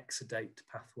soil exudate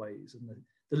pathways and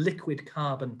the liquid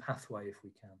carbon pathway, if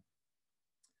we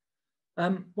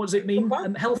can. What does it mean?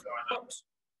 Healthier crops.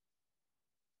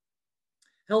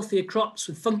 Healthier crops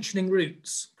with functioning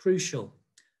roots, crucial.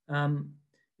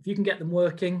 If you can get them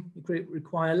working, you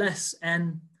require less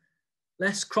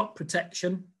crop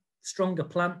protection, stronger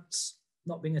plants,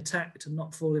 not being attacked and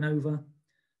not falling over.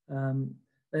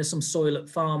 There's some soil at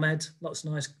FarmED, lots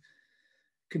of nice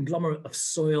conglomerate of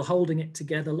soil holding it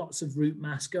together, lots of root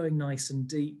mass going nice and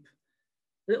deep.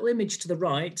 A little image to the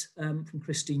right from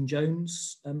Christine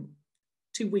Jones,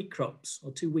 2 wheat crops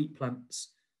or 2 wheat plants.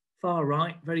 Far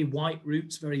right, very white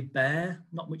roots, very bare,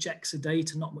 not much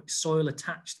exudate and not much soil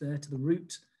attached there to the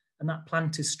root, and that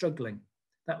plant is struggling.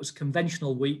 That was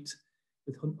conventional wheat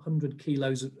with 100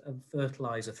 kilos of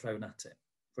fertilizer thrown at it,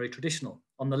 very traditional.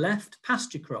 On the left,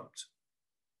 pasture cropped,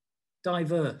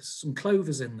 diverse, some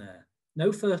clovers in there.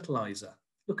 No fertilizer.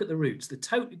 Look at the roots. They're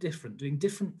totally different, doing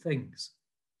different things.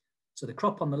 So the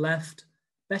crop on the left,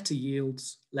 better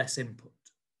yields, less input.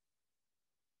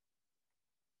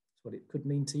 That's what it could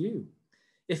mean to you.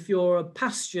 If you're a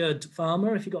pastured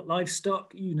farmer, if you've got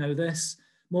livestock, you know this,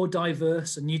 more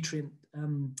diverse and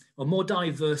or more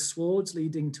diverse swards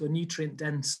leading to a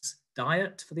nutrient-dense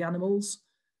diet for the animals.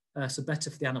 So better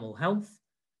for the animal health,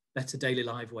 better daily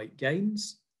live weight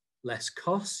gains, less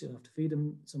costs, you don't have to feed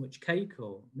them so much cake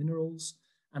or minerals,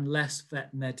 and less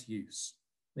vet med use,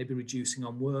 maybe reducing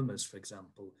on wormers, for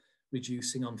example,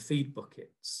 reducing on feed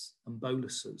buckets and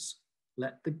boluses.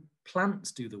 Let the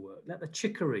plants do the work, let the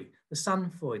chicory, the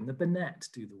sainfoin, the bonnet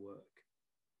do the work.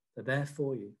 They're there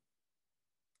for you.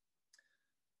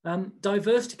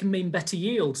 Diversity can mean better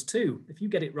yields too. If you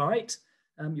get it right,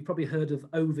 you've probably heard of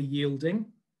over yielding.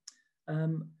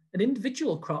 An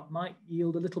individual crop might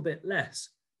yield a little bit less,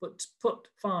 but put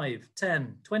 5,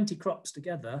 10, 20 crops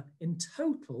together, in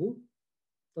total,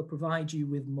 they'll provide you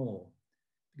with more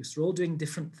because they're all doing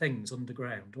different things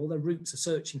underground. All their roots are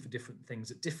searching for different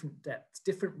things at different depths,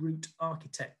 different root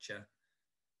architecture.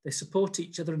 They support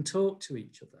each other and talk to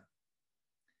each other.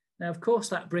 Now, of course,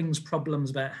 that brings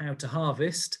problems about how to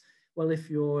harvest. Well,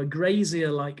 if you're a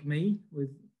grazier like me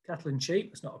with cattle and sheep,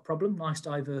 it's not a problem, nice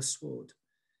diverse sward.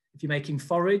 If you're making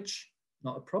forage,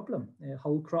 not a problem,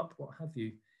 whole crop, what have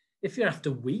you. If you're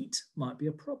after wheat, might be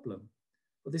a problem.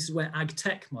 But this is where ag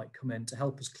tech might come in to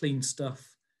help us clean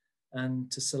stuff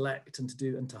and to select and to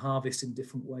do and to harvest in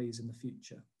different ways in the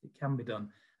future. It can be done.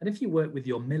 And if you work with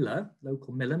your miller,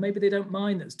 local miller, maybe they don't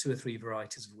mind that there's 2 or 3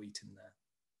 varieties of wheat in there.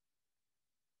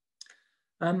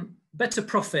 Better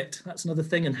profit, that's another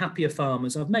thing, and happier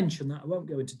farmers. I've mentioned that, I won't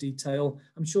go into detail.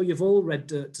 I'm sure you've all read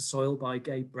Dirt to Soil by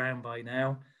Gabe Brown by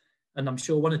now. And I'm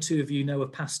sure 1 or 2 of you know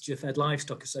of Pasture Fed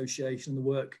Livestock Association and the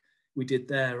work we did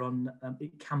there on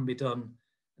it can be done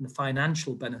and the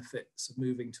financial benefits of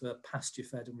moving to a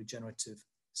pasture-fed and regenerative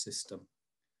system.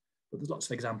 But there's lots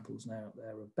of examples now out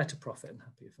there of better profit and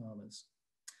happier farmers.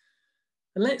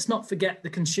 And let's not forget the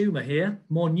consumer here,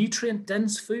 more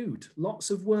nutrient-dense food. Lots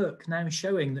of work now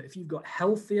showing that if you've got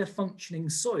healthier functioning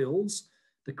soils,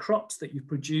 the crops that you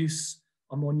produce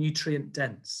are more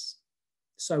nutrient-dense.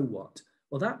 So what?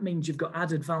 Well, that means you've got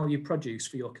added value produce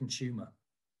for your consumer.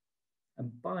 And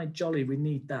by jolly, we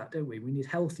need that, don't we? We need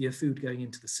healthier food going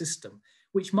into the system,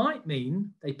 which might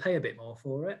mean they pay a bit more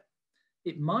for it.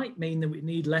 It might mean that we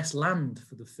need less land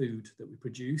for the food that we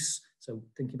produce. So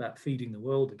thinking about feeding the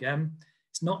world again,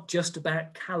 it's not just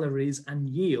about calories and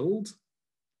yield.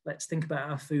 Let's think about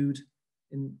our food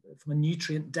from a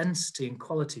nutrient density and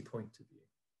quality point of view.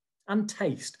 And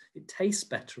taste, it tastes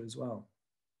better as well.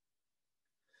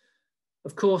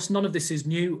 Of course, none of this is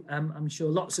new. I'm sure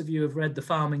lots of you have read The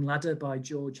Farming Ladder by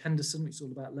George Henderson, which is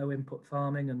all about low input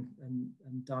farming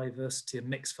and diversity and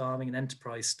mixed farming and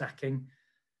enterprise stacking.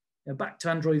 You know, back to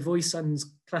Andrew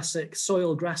Voisin's classic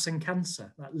Soil, Grass and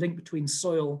Cancer, that link between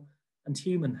soil and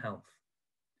human health.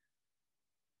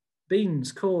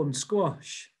 Beans, corn,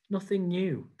 squash, nothing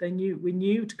new. We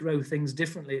knew to grow things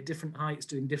differently at different heights,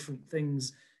 doing different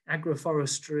things,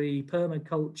 agroforestry,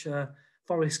 permaculture,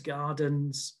 forest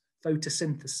gardens,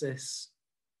 photosynthesis,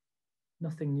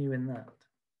 nothing new in that.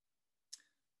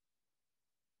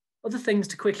 Other things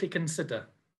to quickly consider.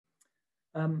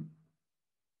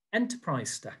 Enterprise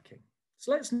stacking.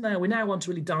 So we now want a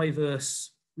really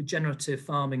diverse regenerative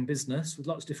farming business with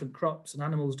lots of different crops and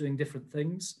animals doing different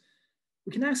things.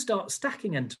 We can now start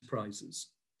stacking enterprises.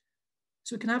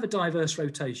 So we can have a diverse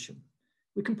rotation.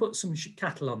 We can put some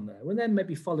cattle on there and then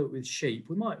maybe follow it with sheep.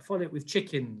 We might follow it with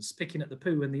chickens, picking at the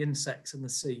poo and the insects and the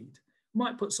seed.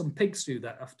 Might put some pigs through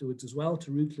that afterwards as well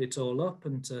to rootle it all up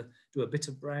and to do a bit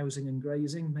of browsing and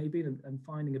grazing maybe and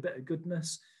finding a bit of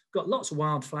goodness. Got lots of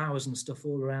wildflowers and stuff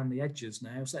all around the edges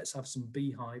now, so let's have some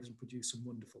beehives and produce some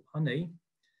wonderful honey.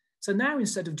 So now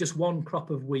instead of just one crop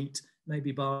of wheat,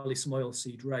 maybe barley, some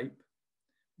oilseed rape,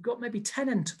 we've got maybe 10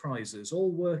 enterprises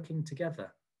all working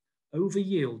together, over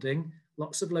yielding,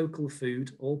 lots of local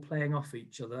food, all playing off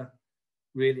each other,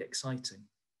 really exciting.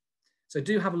 So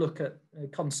do have a look at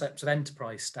concepts of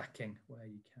enterprise stacking where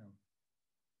you can.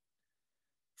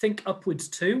 Think upwards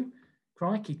too.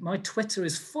 Crikey, my Twitter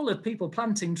is full of people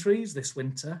planting trees this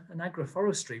winter and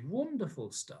agroforestry, wonderful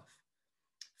stuff.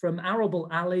 From arable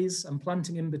alleys and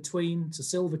planting in between to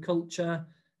silviculture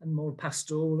and more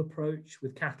pastoral approach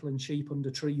with cattle and sheep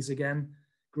under trees again.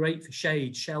 Great for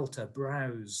shade, shelter,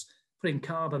 browse, putting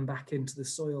carbon back into the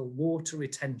soil, water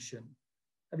retention.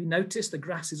 Have you noticed the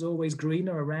grass is always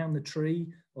greener around the tree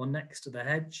or next to the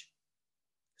hedge?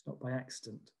 It's not by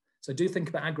accident. So do think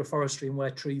about agroforestry and where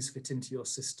trees fit into your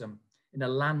system in a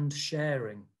land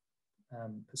sharing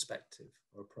perspective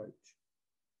or approach.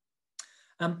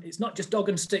 It's not just dog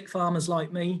and stick farmers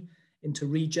like me into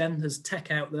regen. There's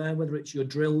tech out there, whether it's your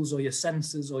drills or your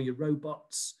sensors or your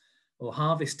robots or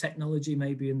harvest technology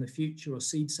maybe in the future or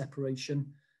seed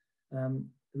separation.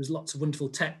 There is lots of wonderful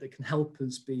tech that can help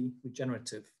us be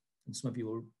regenerative. And some of you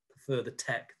will prefer the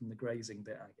tech than the grazing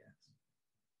bit, I guess.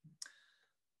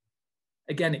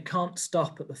 Again, it can't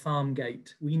stop at the farm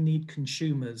gate. We need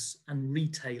consumers and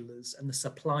retailers and the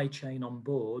supply chain on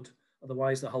board,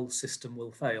 otherwise the whole system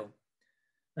will fail.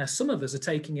 Now, some of us are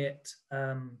taking it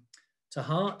to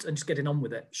heart and just getting on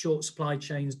with it. Short supply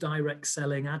chains, direct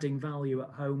selling, adding value at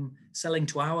home, selling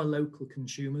to our local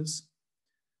consumers.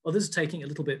 Others are taking it a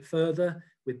little bit further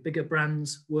with bigger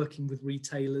brands, working with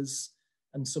retailers,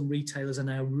 and some retailers are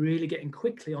now really getting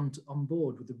quickly on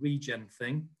board with the regen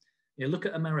thing. You know, look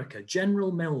at America,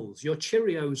 General Mills, your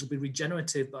Cheerios will be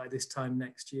regenerative by this time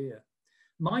next year.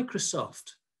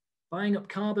 Microsoft, buying up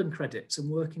carbon credits and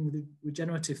working with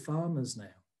regenerative farmers now.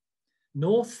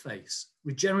 North Face,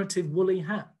 regenerative woolly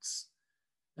hats.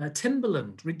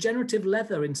 Timberland, regenerative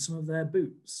leather in some of their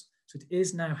boots. So it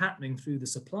is now happening through the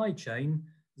supply chain.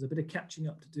 There's a bit of catching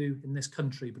up to do in this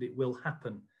country, but it will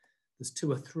happen. There's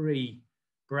 2 or 3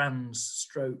 brands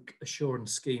stroke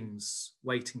assurance schemes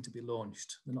waiting to be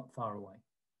launched. They're not far away.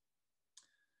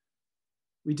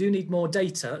 We do need more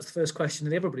data. That's the first question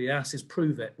that everybody asks is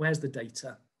prove it. Where's the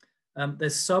data?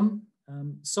 There's some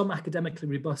academically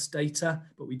robust data,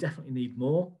 but we definitely need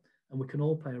more. And we can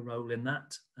all play a role in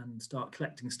that and start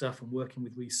collecting stuff and working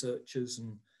with researchers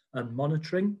and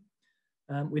monitoring.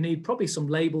 We need probably some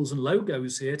labels and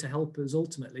logos here to help us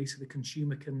ultimately so the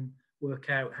consumer can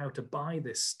work out how to buy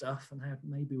this stuff and how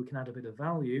maybe we can add a bit of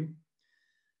value.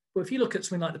 But if you look at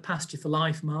something like the Pasture for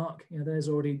Life mark, you know, there's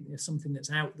already something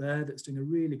that's out there that's doing a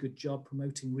really good job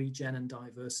promoting regen and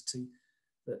diversity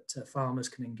that farmers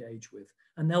can engage with.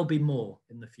 And there'll be more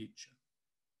in the future.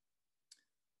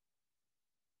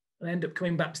 I end up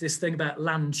coming back to this thing about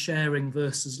land sharing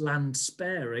versus land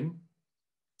sparing.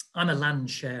 I'm a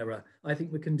land sharer. I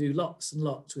think we can do lots and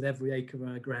lots with every acre of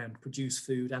our ground, produce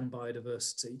food and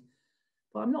biodiversity.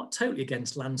 But I'm not totally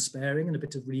against land sparing and a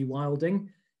bit of rewilding.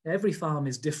 Every farm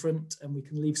is different and we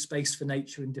can leave space for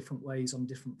nature in different ways on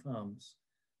different farms.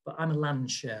 But I'm a land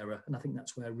sharer and I think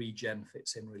that's where regen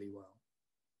fits in really well.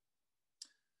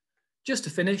 Just to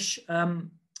finish,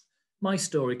 my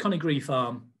story, Connigree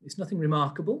Farm. It's nothing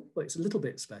remarkable, but it's a little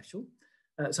bit special.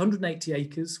 It's 180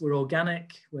 acres. We're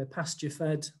organic, we're pasture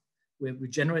fed, we're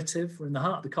regenerative. We're in the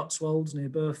heart of the Cotswolds near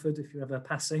Burford, if you're ever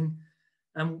passing.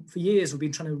 And for years, we've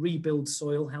been trying to rebuild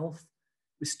soil health,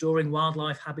 restoring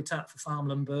wildlife habitat for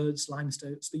farmland birds,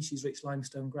 limestone, species-rich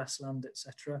limestone grassland,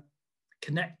 etc.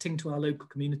 Connecting to our local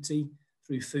community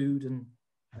through food and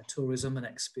tourism and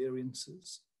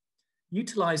experiences.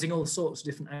 Utilising all sorts of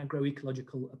different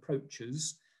agroecological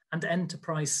approaches and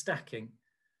enterprise stacking.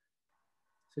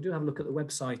 So do have a look at the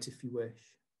website if you wish.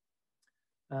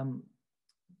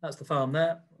 That's the farm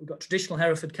there. We've got traditional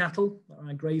Hereford cattle,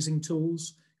 our grazing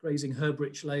tools, grazing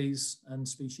herb-rich lays and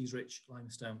species-rich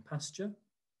limestone pasture.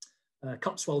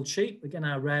 Cotswold sheep, again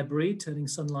our rare breed, turning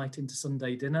sunlight into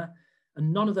Sunday dinner.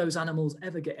 And none of those animals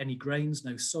ever get any grains,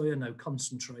 no soya, no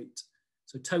concentrate.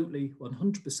 So totally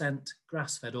 100%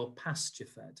 grass-fed or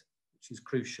pasture-fed, which is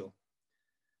crucial.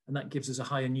 And that gives us a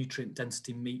higher nutrient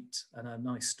density meat and a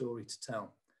nice story to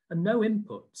tell. And no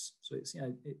inputs. So it's, you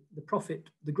know, the profit,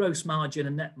 the gross margin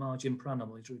and net margin per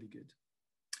animal is really good.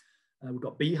 We've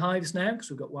got beehives now because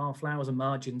we've got wildflowers and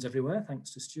margins everywhere,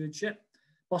 thanks to stewardship.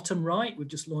 Bottom right, we've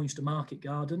just launched a market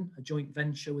garden, a joint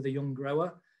venture with a young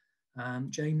grower.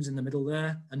 James in the middle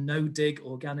there, a no-dig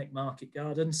organic market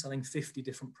garden selling 50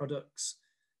 different products,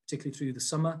 particularly through the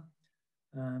summer,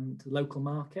 to the local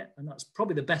market. And that's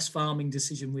probably the best farming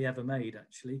decision we ever made,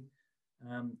 actually.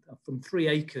 From 3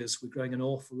 acres, we're growing an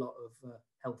awful lot of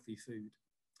healthy food.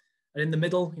 And in the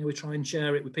middle, we try and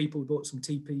share it with people. We bought some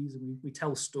teepees and we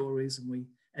tell stories and we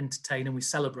entertain and we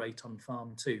celebrate on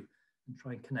farm too and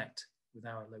try and connect with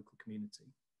our local community.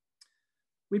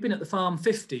 We've been at the farm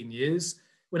 15 years.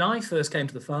 When I first came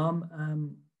to the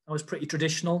farm, I was pretty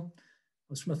traditional. I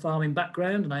was from a farming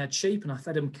background and I had sheep and I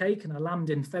fed them cake and I lambed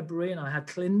in February and I had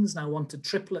clins and I wanted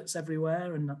triplets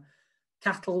everywhere and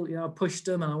cattle, I pushed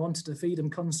them and I wanted to feed them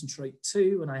concentrate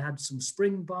too. And I had some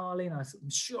spring barley and I'm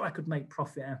sure I could make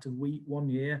profit out of wheat one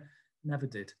year. Never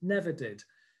did, never did.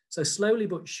 So slowly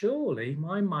but surely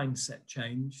my mindset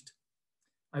changed.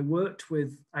 I worked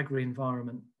with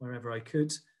agri-environment wherever I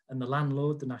could and the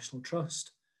landlord, the National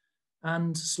Trust,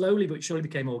 and slowly but surely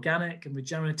became organic and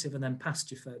regenerative and then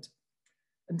pasture fed.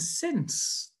 And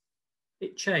since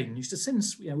it changed,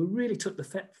 since we really took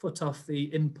the foot off the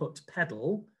input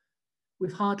pedal,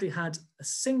 we've hardly had a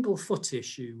single foot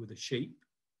issue with a sheep,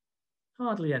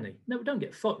 hardly any. No, we don't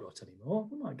get foot rot anymore.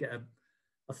 We might get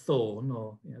a thorn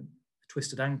or a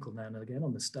twisted ankle now and again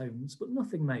on the stones, but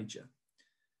nothing major.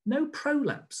 No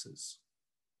prolapses.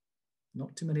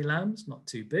 Not too many lambs, not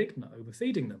too big, not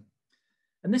overfeeding them.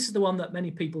 And this is the one that many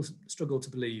people struggle to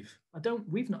believe.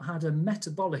 We've not had a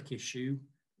metabolic issue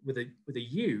with a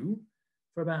ewe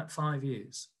for about 5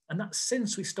 years. And that's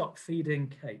since we stopped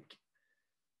feeding cake.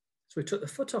 So we took the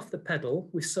foot off the pedal.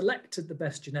 We selected the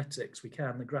best genetics we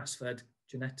can, the grass-fed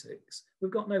genetics. We've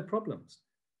got no problems.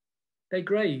 They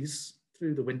graze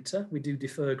through the winter. We do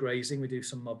defer grazing. We do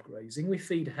some mob grazing. We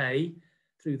feed hay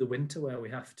through the winter where we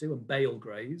have to and bale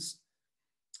graze.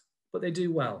 But they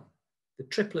do well. The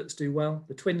triplets do well,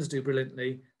 the twins do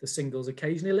brilliantly, the singles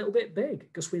occasionally a little bit big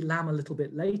because we lamb a little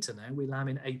bit later now. We lamb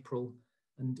in April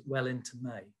and well into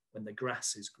May when the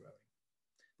grass is growing.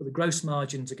 But the gross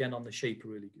margins again on the sheep are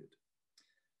really good.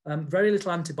 Very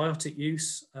little antibiotic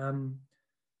use, no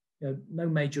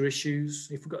major issues.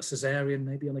 If we've got a cesarean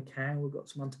maybe on a cow, we've got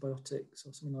some antibiotics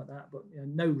or something like that, but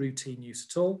no routine use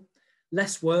at all.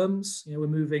 Less worms, we're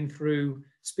moving through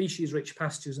species-rich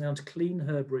pastures now to clean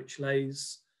herb-rich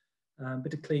lays.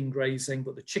 Bit of clean grazing,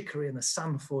 but the chicory and the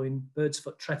sandfoin, bird's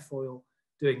foot trefoil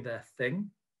doing their thing,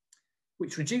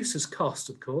 which reduces cost,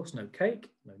 of course. No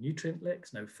cake, no nutrient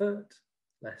licks, no fert,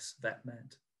 less vet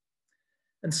med.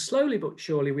 And slowly but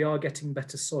surely we are getting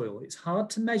better soil. It's hard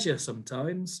to measure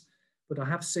sometimes, but I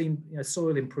have seen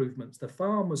soil improvements. The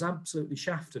farm was absolutely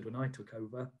shafted when I took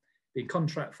over, being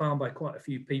contract farmed by quite a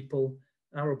few people,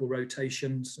 arable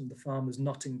rotations, and the farm was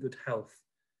not in good health.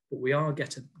 But we are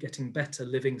getting better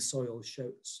living soil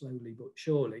slowly but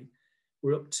surely.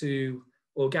 We're up to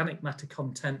organic matter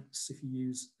contents, if you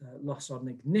use loss on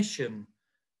ignition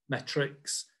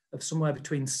metrics, of somewhere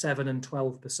between 7 and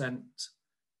 12%,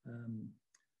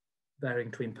 varying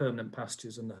between permanent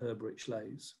pastures and the herb-rich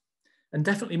lays. And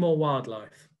definitely more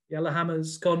wildlife.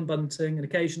 Yellowhammers, corn bunting, an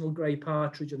occasional grey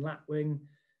partridge and lapwing.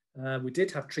 We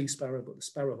did have tree sparrow, but the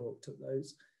sparrowhawk took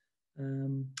those.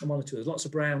 And one or two, there's lots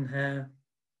of brown hare.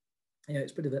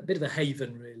 It's a bit of a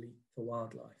haven, really, for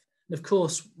wildlife. And of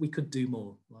course, we could do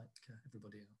more, like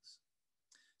everybody else.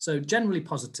 So generally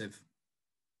positive.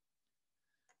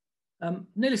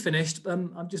 Nearly finished. I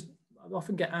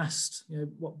often get asked,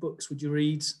 what books would you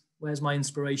read? Where's my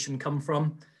inspiration come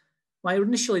from? My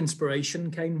initial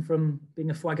inspiration came from being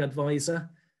a FWAG advisor,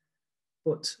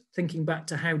 but thinking back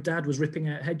to how Dad was ripping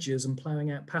out hedges and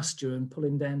ploughing out pasture and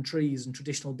pulling down trees and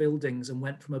traditional buildings and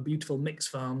went from a beautiful mixed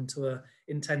farm to an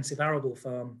intensive arable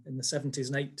farm in the 70s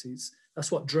and 80s.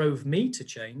 That's what drove me to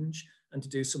change and to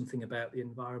do something about the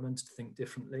environment, to think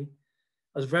differently.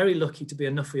 I was very lucky to be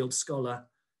a Nuffield scholar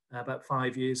about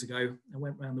 5 years ago. I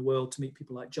went around the world to meet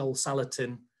people like Joel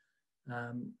Salatin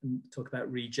and talk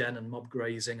about regen and mob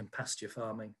grazing and pasture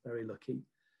farming, very lucky.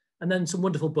 And then some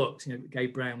wonderful books,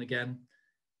 Gabe Brown again.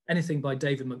 Anything by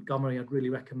David Montgomery I'd really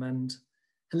recommend.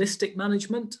 Holistic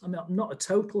Management, I'm not a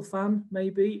total fan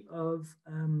maybe of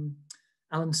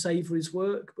Alan Savory's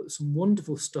work, but some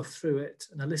wonderful stuff through it.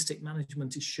 And holistic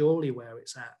management is surely where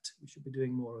it's at. We should be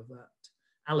doing more of that.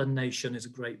 Alan Nation is a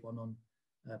great one on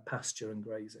pasture and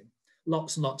grazing.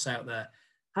 Lots and lots out there.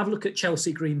 Have a look at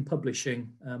Chelsea Green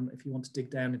Publishing if you want to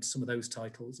dig down into some of those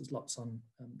titles. There's lots on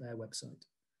their website.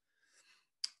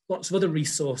 Lots of other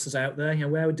resources out there.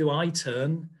 Where do I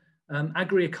turn?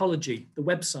 Agroecology, the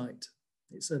website.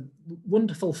 It's a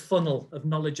wonderful funnel of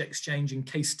knowledge exchange and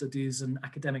case studies and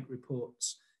academic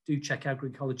reports. Do check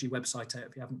Agroecology website out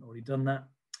if you haven't already done that.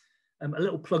 A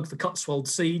little plug for Cotswold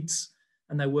Seeds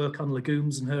and their work on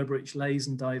legumes and herb-rich lays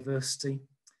and diversity.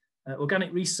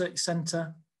 Organic Research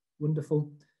Centre,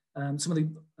 wonderful. Some of the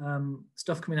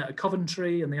stuff coming out of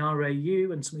Coventry and the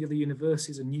RAU and some of the other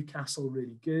universities in Newcastle,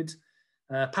 really good.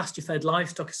 Pasture Fed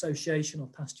Livestock Association, or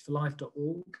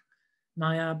pastureforlife.org.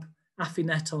 NIAB,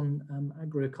 Affinet on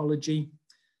agroecology.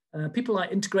 People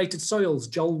like Integrated Soils,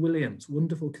 Joel Williams,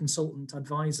 wonderful consultant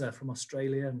advisor from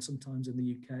Australia and sometimes in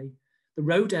the UK. The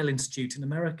Rodale Institute in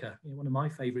America, one of my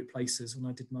favourite places when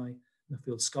I did my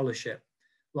Nuffield scholarship.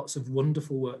 Lots of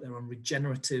wonderful work there on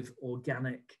regenerative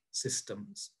organic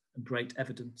systems and great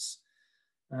evidence.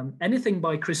 Anything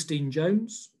by Christine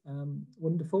Jones,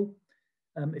 wonderful.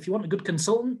 If you want a good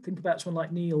consultant, think about someone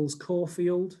like Niels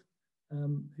Corfield,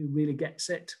 who really gets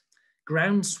it.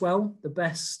 Groundswell, the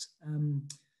best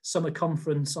summer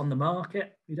conference on the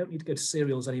market. You don't need to go to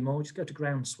cereals anymore, just go to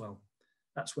Groundswell.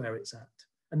 That's where it's at.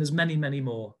 And there's many, many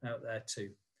more out there too.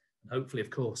 And hopefully, of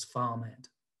course, FarmED.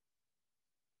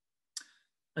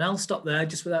 And I'll stop there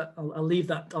just with that. I'll leave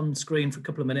that on screen for a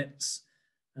couple of minutes.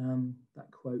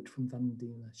 That quote from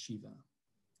Vandila Shiva.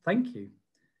 Thank you.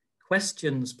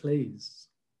 Questions, please.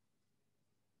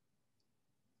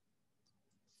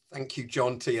 Thank you,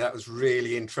 Jonty. That was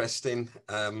really interesting.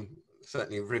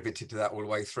 Certainly riveted to that all the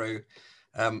way through.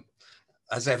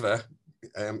 As ever,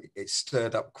 it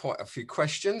stirred up quite a few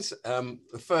questions.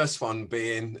 The first one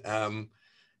being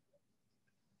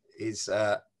is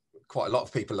quite a lot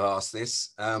of people ask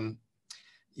this.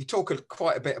 You talk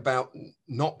quite a bit about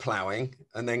not ploughing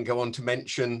and then go on to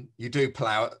mention you do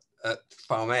plough at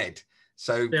FarmED.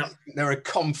 So yeah. There are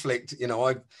conflict,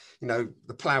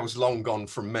 the plough's long gone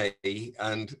from me,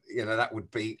 and that would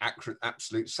be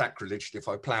absolute sacrilege if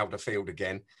I ploughed a field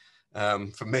again,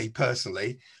 for me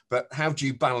personally. But how do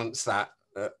you balance that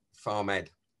at FarmED?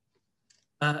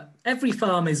 Every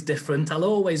farm is different.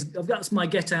 That's my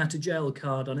get out of jail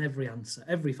card on every answer.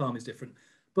 Every farm is different.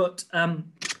 But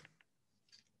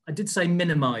I did say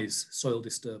minimise soil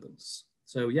disturbance.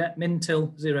 So yeah,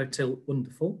 min-till, zero-till,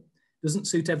 wonderful. Doesn't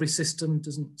suit every system,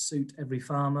 doesn't suit every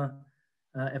farmer,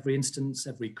 every instance,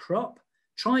 every crop.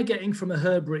 Try getting from a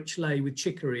herb-rich lay with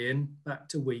chicory in back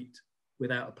to wheat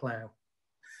without a plough.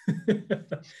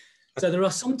 So there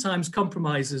are sometimes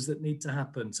compromises that need to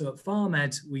happen. So at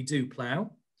FarmED, we do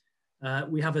plough.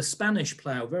 We have a Spanish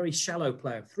plough, very shallow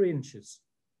plough, 3 inches.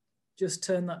 Just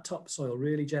turn that topsoil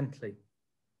really gently.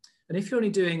 And if you're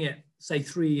only doing it, say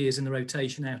 3 years in the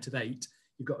rotation out of 8,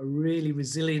 you've got a really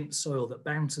resilient soil that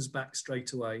bounces back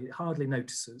straight away. It hardly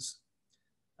notices.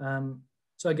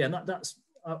 So again,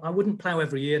 I wouldn't plough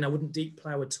every year, and I wouldn't deep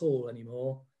plough at all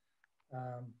anymore.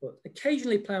 But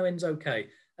occasionally ploughing's okay.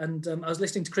 And I was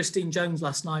listening to Christine Jones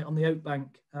last night on the Oakbank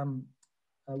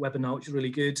webinar, which is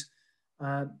really good.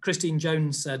 Christine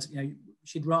Jones said,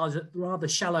 she'd rather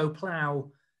shallow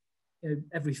plough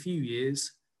every few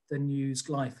years than use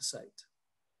glyphosate.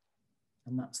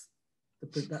 And that's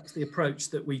the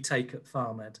approach that we take at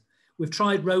FarmED. We've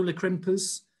tried roller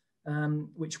crimpers,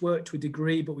 which work to a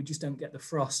degree, but we just don't get the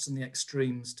frost and the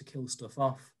extremes to kill stuff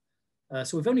off.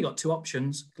 So we've only got 2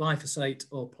 options, glyphosate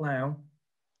or plough.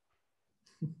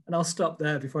 And I'll stop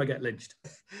there before I get lynched.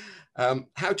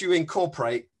 How do you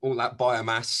incorporate all that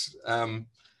biomass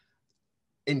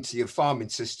into your farming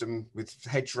system with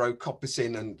hedgerow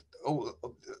coppicing and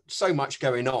so much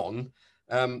going on?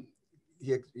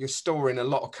 You're storing a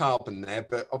lot of carbon there,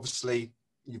 but obviously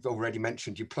you've already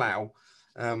mentioned you plough.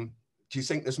 Do you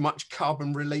think there's much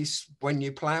carbon release when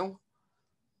you plough?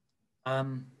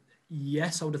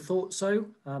 Yes, I would have thought so.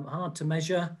 Hard to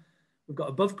measure. We've got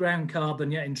above ground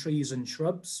carbon in trees and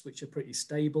shrubs, which are pretty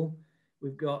stable.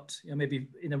 We've got, maybe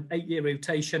in an 8-year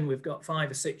rotation, we've got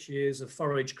 5 or 6 years of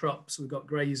forage crops. We've got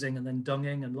grazing and then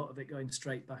dunging, and a lot of it going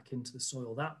straight back into the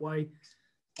soil that way.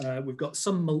 We've got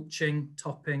some mulching,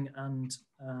 topping, and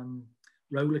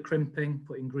roller crimping,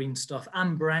 putting green stuff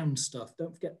and brown stuff.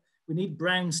 Don't forget, we need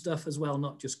brown stuff as well,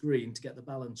 not just green, to get the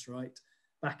balance right,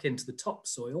 back into the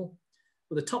topsoil.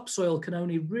 But the topsoil can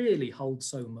only really hold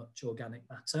so much organic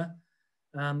matter.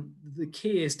 The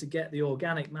key is to get the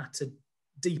organic matter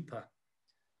deeper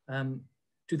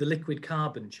to the liquid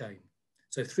carbon chain.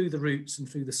 So through the roots and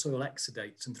through the soil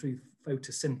exudates and through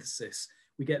photosynthesis,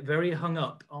 we get very hung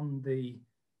up on the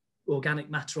organic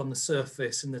matter on the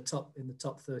surface in the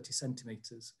top 30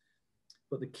 centimetres.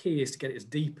 But the key is to get it as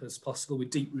deep as possible with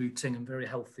deep rooting and very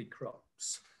healthy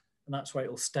crops. And that's where it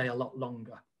will stay a lot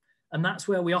longer. And that's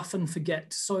where we often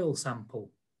forget soil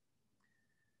sample.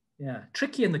 Yeah,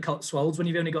 tricky in the Cotswolds when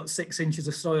you've only got 6 inches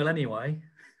of soil anyway.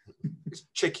 It's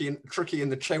tricky in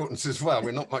the Chilterns as well.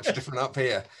 We're not much different up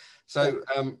here. So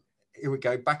here we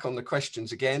go, back on the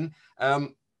questions again.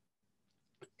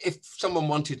 if someone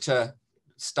wanted to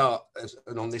start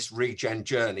on this regen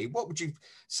journey, what would you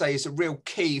say is a real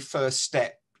key first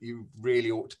step you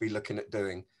really ought to be looking at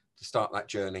doing to start that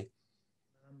journey?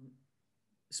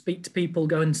 Speak to people,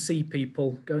 go and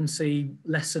see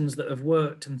lessons that have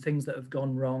worked and things that have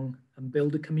gone wrong, and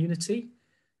build a community,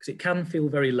 because it can feel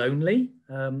very lonely.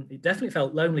 It definitely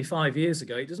felt lonely 5 years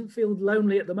ago. It doesn't feel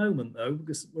lonely at the moment though,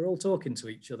 because we're all talking to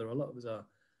each other, a lot of us are.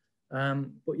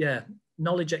 But yeah,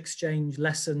 knowledge exchange,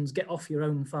 lessons, get off your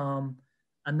own farm,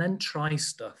 and then try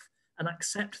stuff and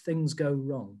accept things go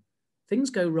wrong. Things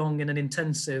go wrong in an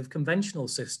intensive conventional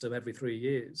system every 3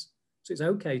 years. So it's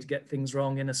okay to get things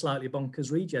wrong in a slightly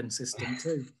bonkers regen system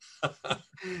too.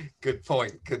 Good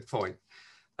point, good point.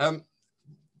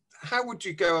 How would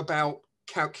you go about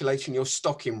calculating your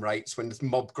stocking rates when there's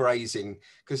mob grazing?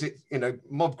 Because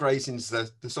mob grazing is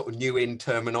the sort of new in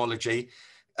terminology.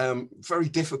 Very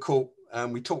difficult.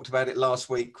 We talked about it last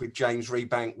week with James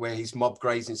Rebank, where he's mob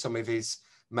grazing some of his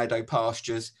meadow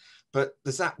pastures. But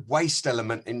there's that waste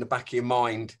element in the back of your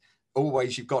mind.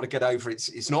 Always, you've got to get over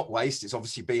it's not waste, it's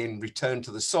obviously being returned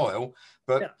to the soil,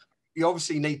 but yeah, you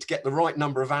obviously need to get the right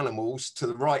number of animals to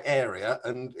the right area,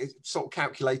 and it's sort of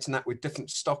calculating that with different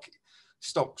stock,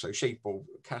 so sheep or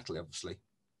cattle, obviously.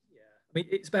 Yeah, I mean,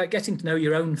 it's about getting to know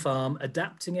your own farm,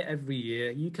 adapting it every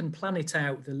year. You can plan it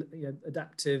out, the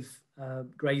adaptive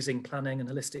grazing planning and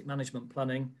holistic management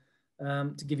planning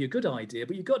to give you a good idea,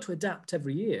 but you've got to adapt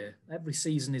every year. Every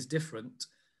season is different.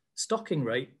 Stocking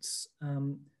rates,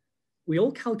 we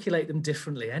all calculate them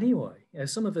differently anyway.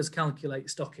 Some of us calculate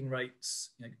stocking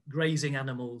rates, grazing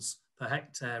animals per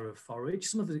hectare of forage.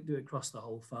 Some of us do it across the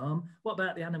whole farm. What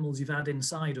about the animals you've had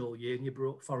inside all year and you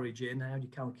brought forage in? How do you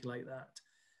calculate that?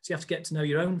 So you have to get to know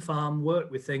your own farm, work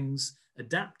with things,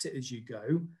 adapt it as you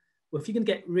go. Well, if you're going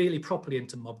to get really properly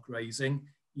into mob grazing,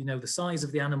 you know the size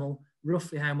of the animal,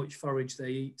 roughly how much forage they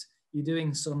eat. You're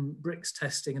doing some bricks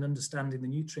testing and understanding the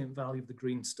nutrient value of the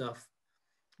green stuff.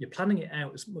 You're planning it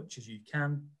out as much as you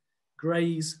can.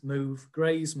 Graze, move,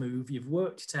 graze, move. You've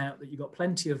worked it out that you've got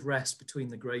plenty of rest between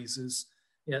the grazers,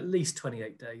 at least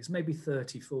 28 days, maybe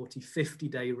 30, 40,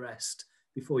 50-day rest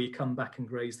before you come back and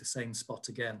graze the same spot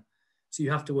again. So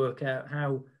you have to work out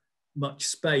how much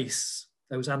space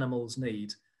those animals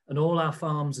need. And all our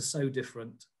farms are so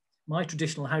different. My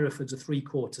traditional Herefords are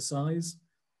 3/4 size.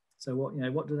 So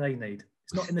what do they need?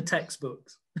 It's not in the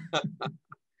textbooks.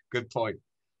 Good point.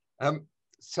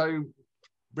 So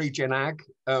Regen Ag,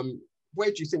 where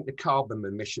do you think the carbon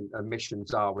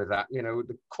emissions are with that?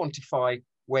 Quantify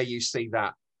where you see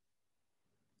that.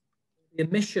 The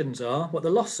emissions are, what, the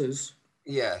losses?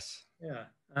 Yes. Yeah.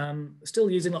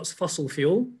 Still using lots of fossil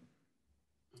fuel.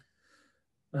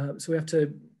 So we have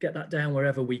to get that down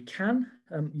wherever we can.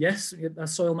 Yes, our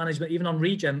soil management, even on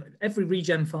regen, every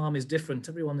regen farm is different.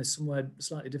 Everyone is somewhere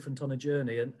slightly different on a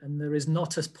journey, and there is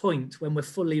not a point when we're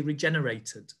fully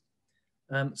regenerated.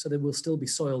 So there will still be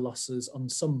soil losses on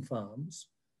some farms.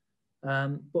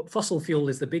 But fossil fuel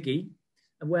is the biggie.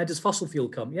 And where does fossil fuel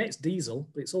come? Yeah, it's diesel,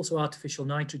 but it's also artificial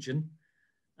nitrogen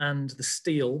and the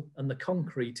steel and the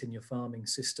concrete in your farming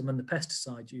system and the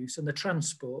pesticide use and the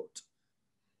transport.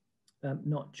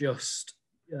 Not just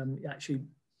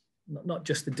not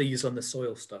just the diesel and the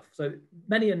soil stuff. So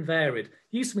many and varied.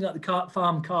 Use something like the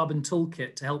Farm Carbon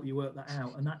Toolkit to help you work that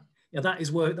out, and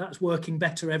that's working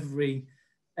better every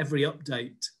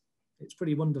update. It's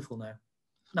pretty wonderful now.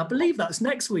 And I believe that's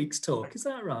next week's talk. Is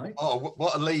that right? Oh,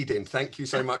 what a lead in! Thank you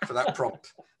so much for that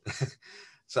prompt.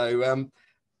 So,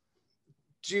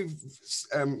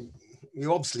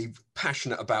 you're obviously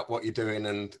passionate about what you're doing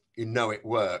and you know it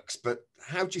works, but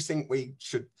how do you think we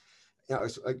should,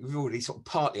 we've already sort of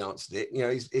partly answered it,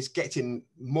 it's getting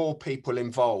more people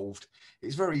involved.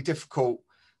 It's very difficult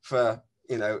for,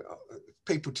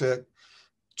 people to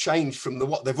change from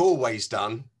what they've always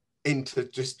done into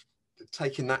just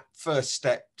taking that first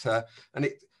step to, and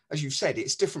it, as you said,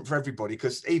 it's different for everybody,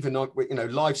 because even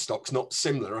livestock's not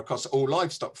similar across all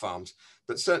livestock farms,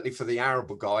 but certainly for the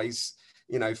arable guys,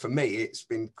 for me, it's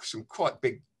been some quite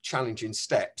big challenging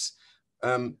steps.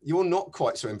 You're not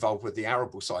quite so involved with the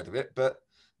arable side of it, but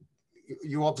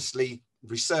you obviously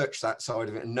research that side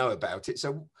of it and know about it.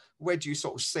 So where do you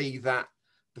sort of see that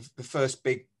the first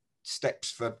big steps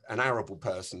for an arable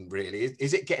person really?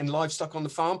 Is it getting livestock on the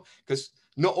farm? Because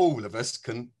not all of us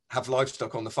can have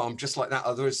livestock on the farm just like that.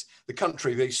 Otherwise, the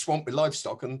country is swamped with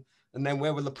livestock, and then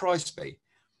where will the price be?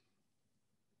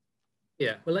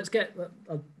 Yeah, well,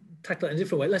 I'll tackle it in a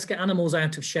different way. Let's get animals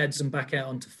out of sheds and back out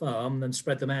onto farm, and then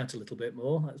spread them out a little bit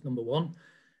more. That's number one.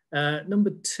 Number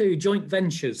two, joint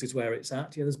ventures is where it's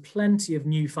at. There's plenty of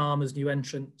new farmers, new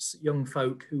entrants, young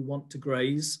folk who want to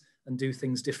graze and do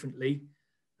things differently.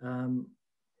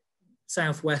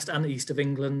 southwest and east of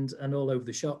England and all over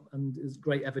the shop, and there's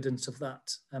great evidence of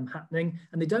that happening.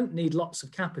 And they don't need lots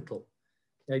of capital.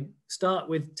 They start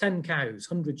with 10 cows,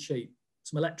 100 sheep,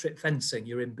 some electric fencing,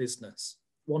 you're in business,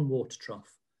 one water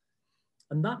trough.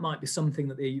 And that might be something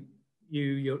that the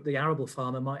arable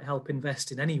farmer might help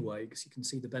invest in anyway, because you can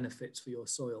see the benefits for your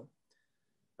soil.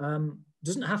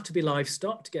 Doesn't have to be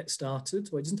livestock to get started,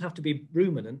 or it doesn't have to be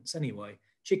ruminants anyway.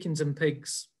 Chickens and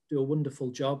pigs do a wonderful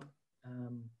job.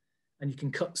 And you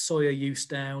can cut soya use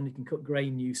down, you can cut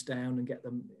grain use down and get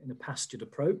them in a pastured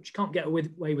approach. You can't get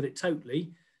away with it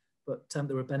totally, but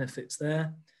there are benefits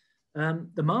there.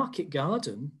 The market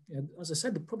garden, as I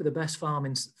said, probably the best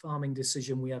farming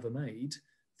decision we ever made.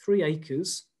 3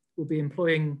 acres will be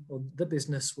employing, or the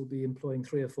business will be employing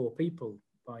 3 or 4 people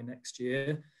by next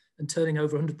year and turning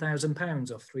over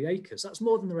 £100,000 off 3 acres. That's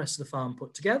more than the rest of the farm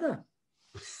put together.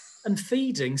 And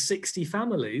feeding 60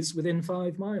 families within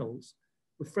 5 miles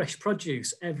with fresh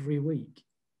produce every week.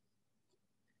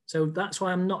 So that's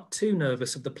why I'm not too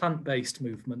nervous of the plant-based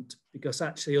movement, because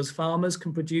actually us farmers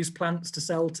can produce plants to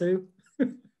sell to.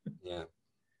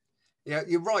 Yeah,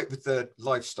 you're right with the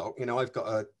livestock. You know, I've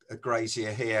got a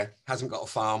grazier here, hasn't got a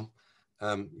farm.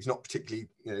 He's not particularly,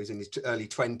 you know, he's in his early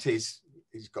 20s.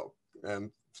 He's got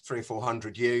 300 or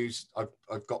 400 ewes.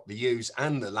 I've got the ewes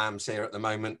and the lambs here at the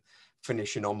moment,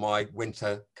 finishing on my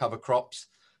winter cover crops.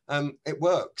 It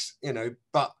works, you know,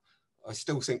 but I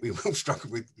still think we will struggle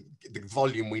with the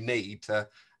volume we need to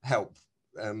help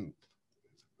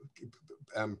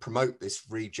promote this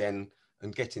regen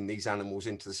and getting these animals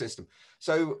into the system.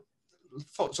 So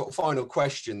sort of final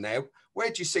question there, where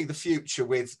do you see the future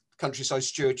with countryside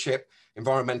stewardship,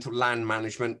 environmental land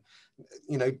management?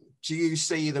 You know, do you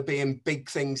see there being big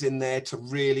things in there to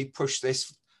really push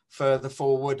this further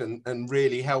forward and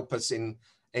really help us in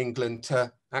England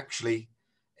to actually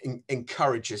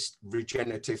encourage this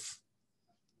regenerative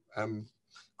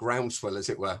groundswell, as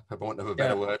it were, I want to have a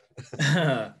better word?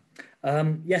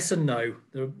 Yes and no.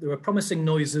 There are promising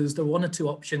noises. There are 1 or 2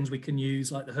 options we can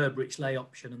use, like the herb-rich lay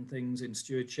option and things in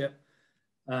stewardship.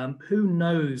 Who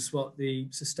knows what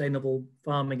the sustainable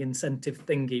farming incentive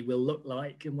thingy will look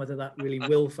like and whether that really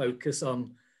will focus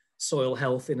on soil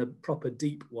health in a proper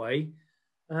deep way.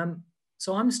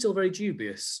 So I'm still very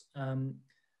dubious.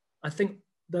 I think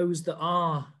those that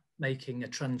are making a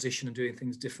transition and doing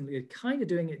things differently are kind of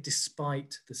doing it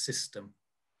despite the system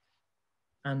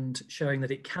and showing that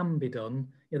it can be done.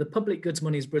 You know, the public goods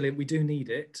money is brilliant. We do need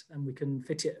it and we can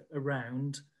fit it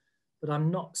around, but I'm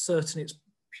not certain it's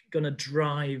going to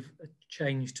drive a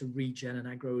change to regen and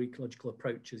agroecological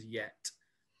approaches yet.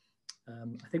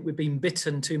 I think we've been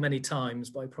bitten too many times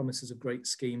by promises of great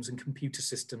schemes and computer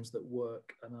systems that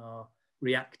work and are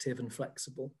reactive and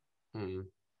flexible.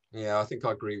 Yeah, I think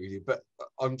I agree with you, but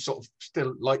I'm sort of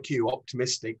still, like you,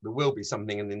 optimistic. There will be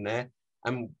something in there.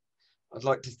 And I'd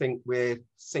like to think we're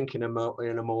thinking in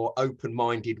a more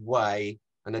open-minded way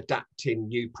and adapting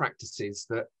new practices,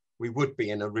 that we would be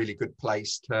in a really good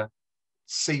place to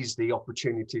seize the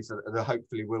opportunities that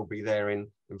hopefully will be there in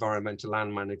environmental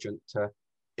land management to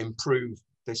improve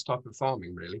this type of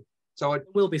farming, really. So there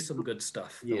will be some good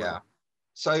stuff. Yeah.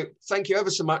 So thank you ever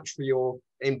so much for your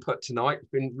input tonight.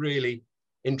 It's been really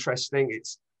interesting.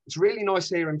 It's really nice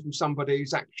hearing from somebody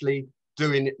who's actually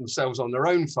doing it themselves on their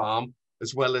own farm,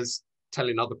 as well as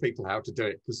telling other people how to do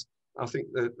it, because I think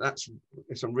that's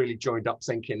some really joined up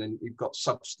thinking, and you've got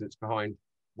substance behind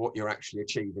what you're actually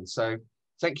achieving. So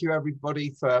thank you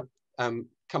everybody for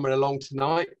coming along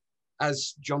tonight.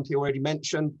 As Jonty already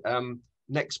mentioned,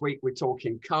 next week we're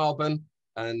talking carbon,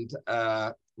 and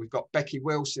we've got Becky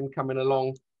Wilson coming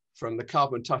along from the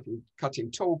Carbon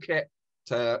Cutting Toolkit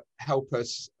to help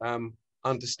us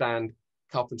understand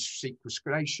carbon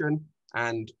sequestration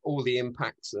and all the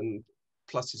impacts and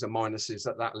pluses and minuses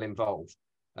that will involve.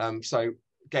 So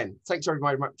again, thanks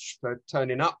very much for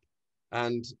turning up,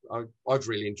 and I've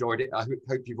really enjoyed it. I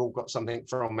hope you've all got something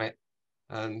from it,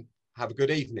 and have a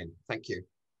good evening. Thank you.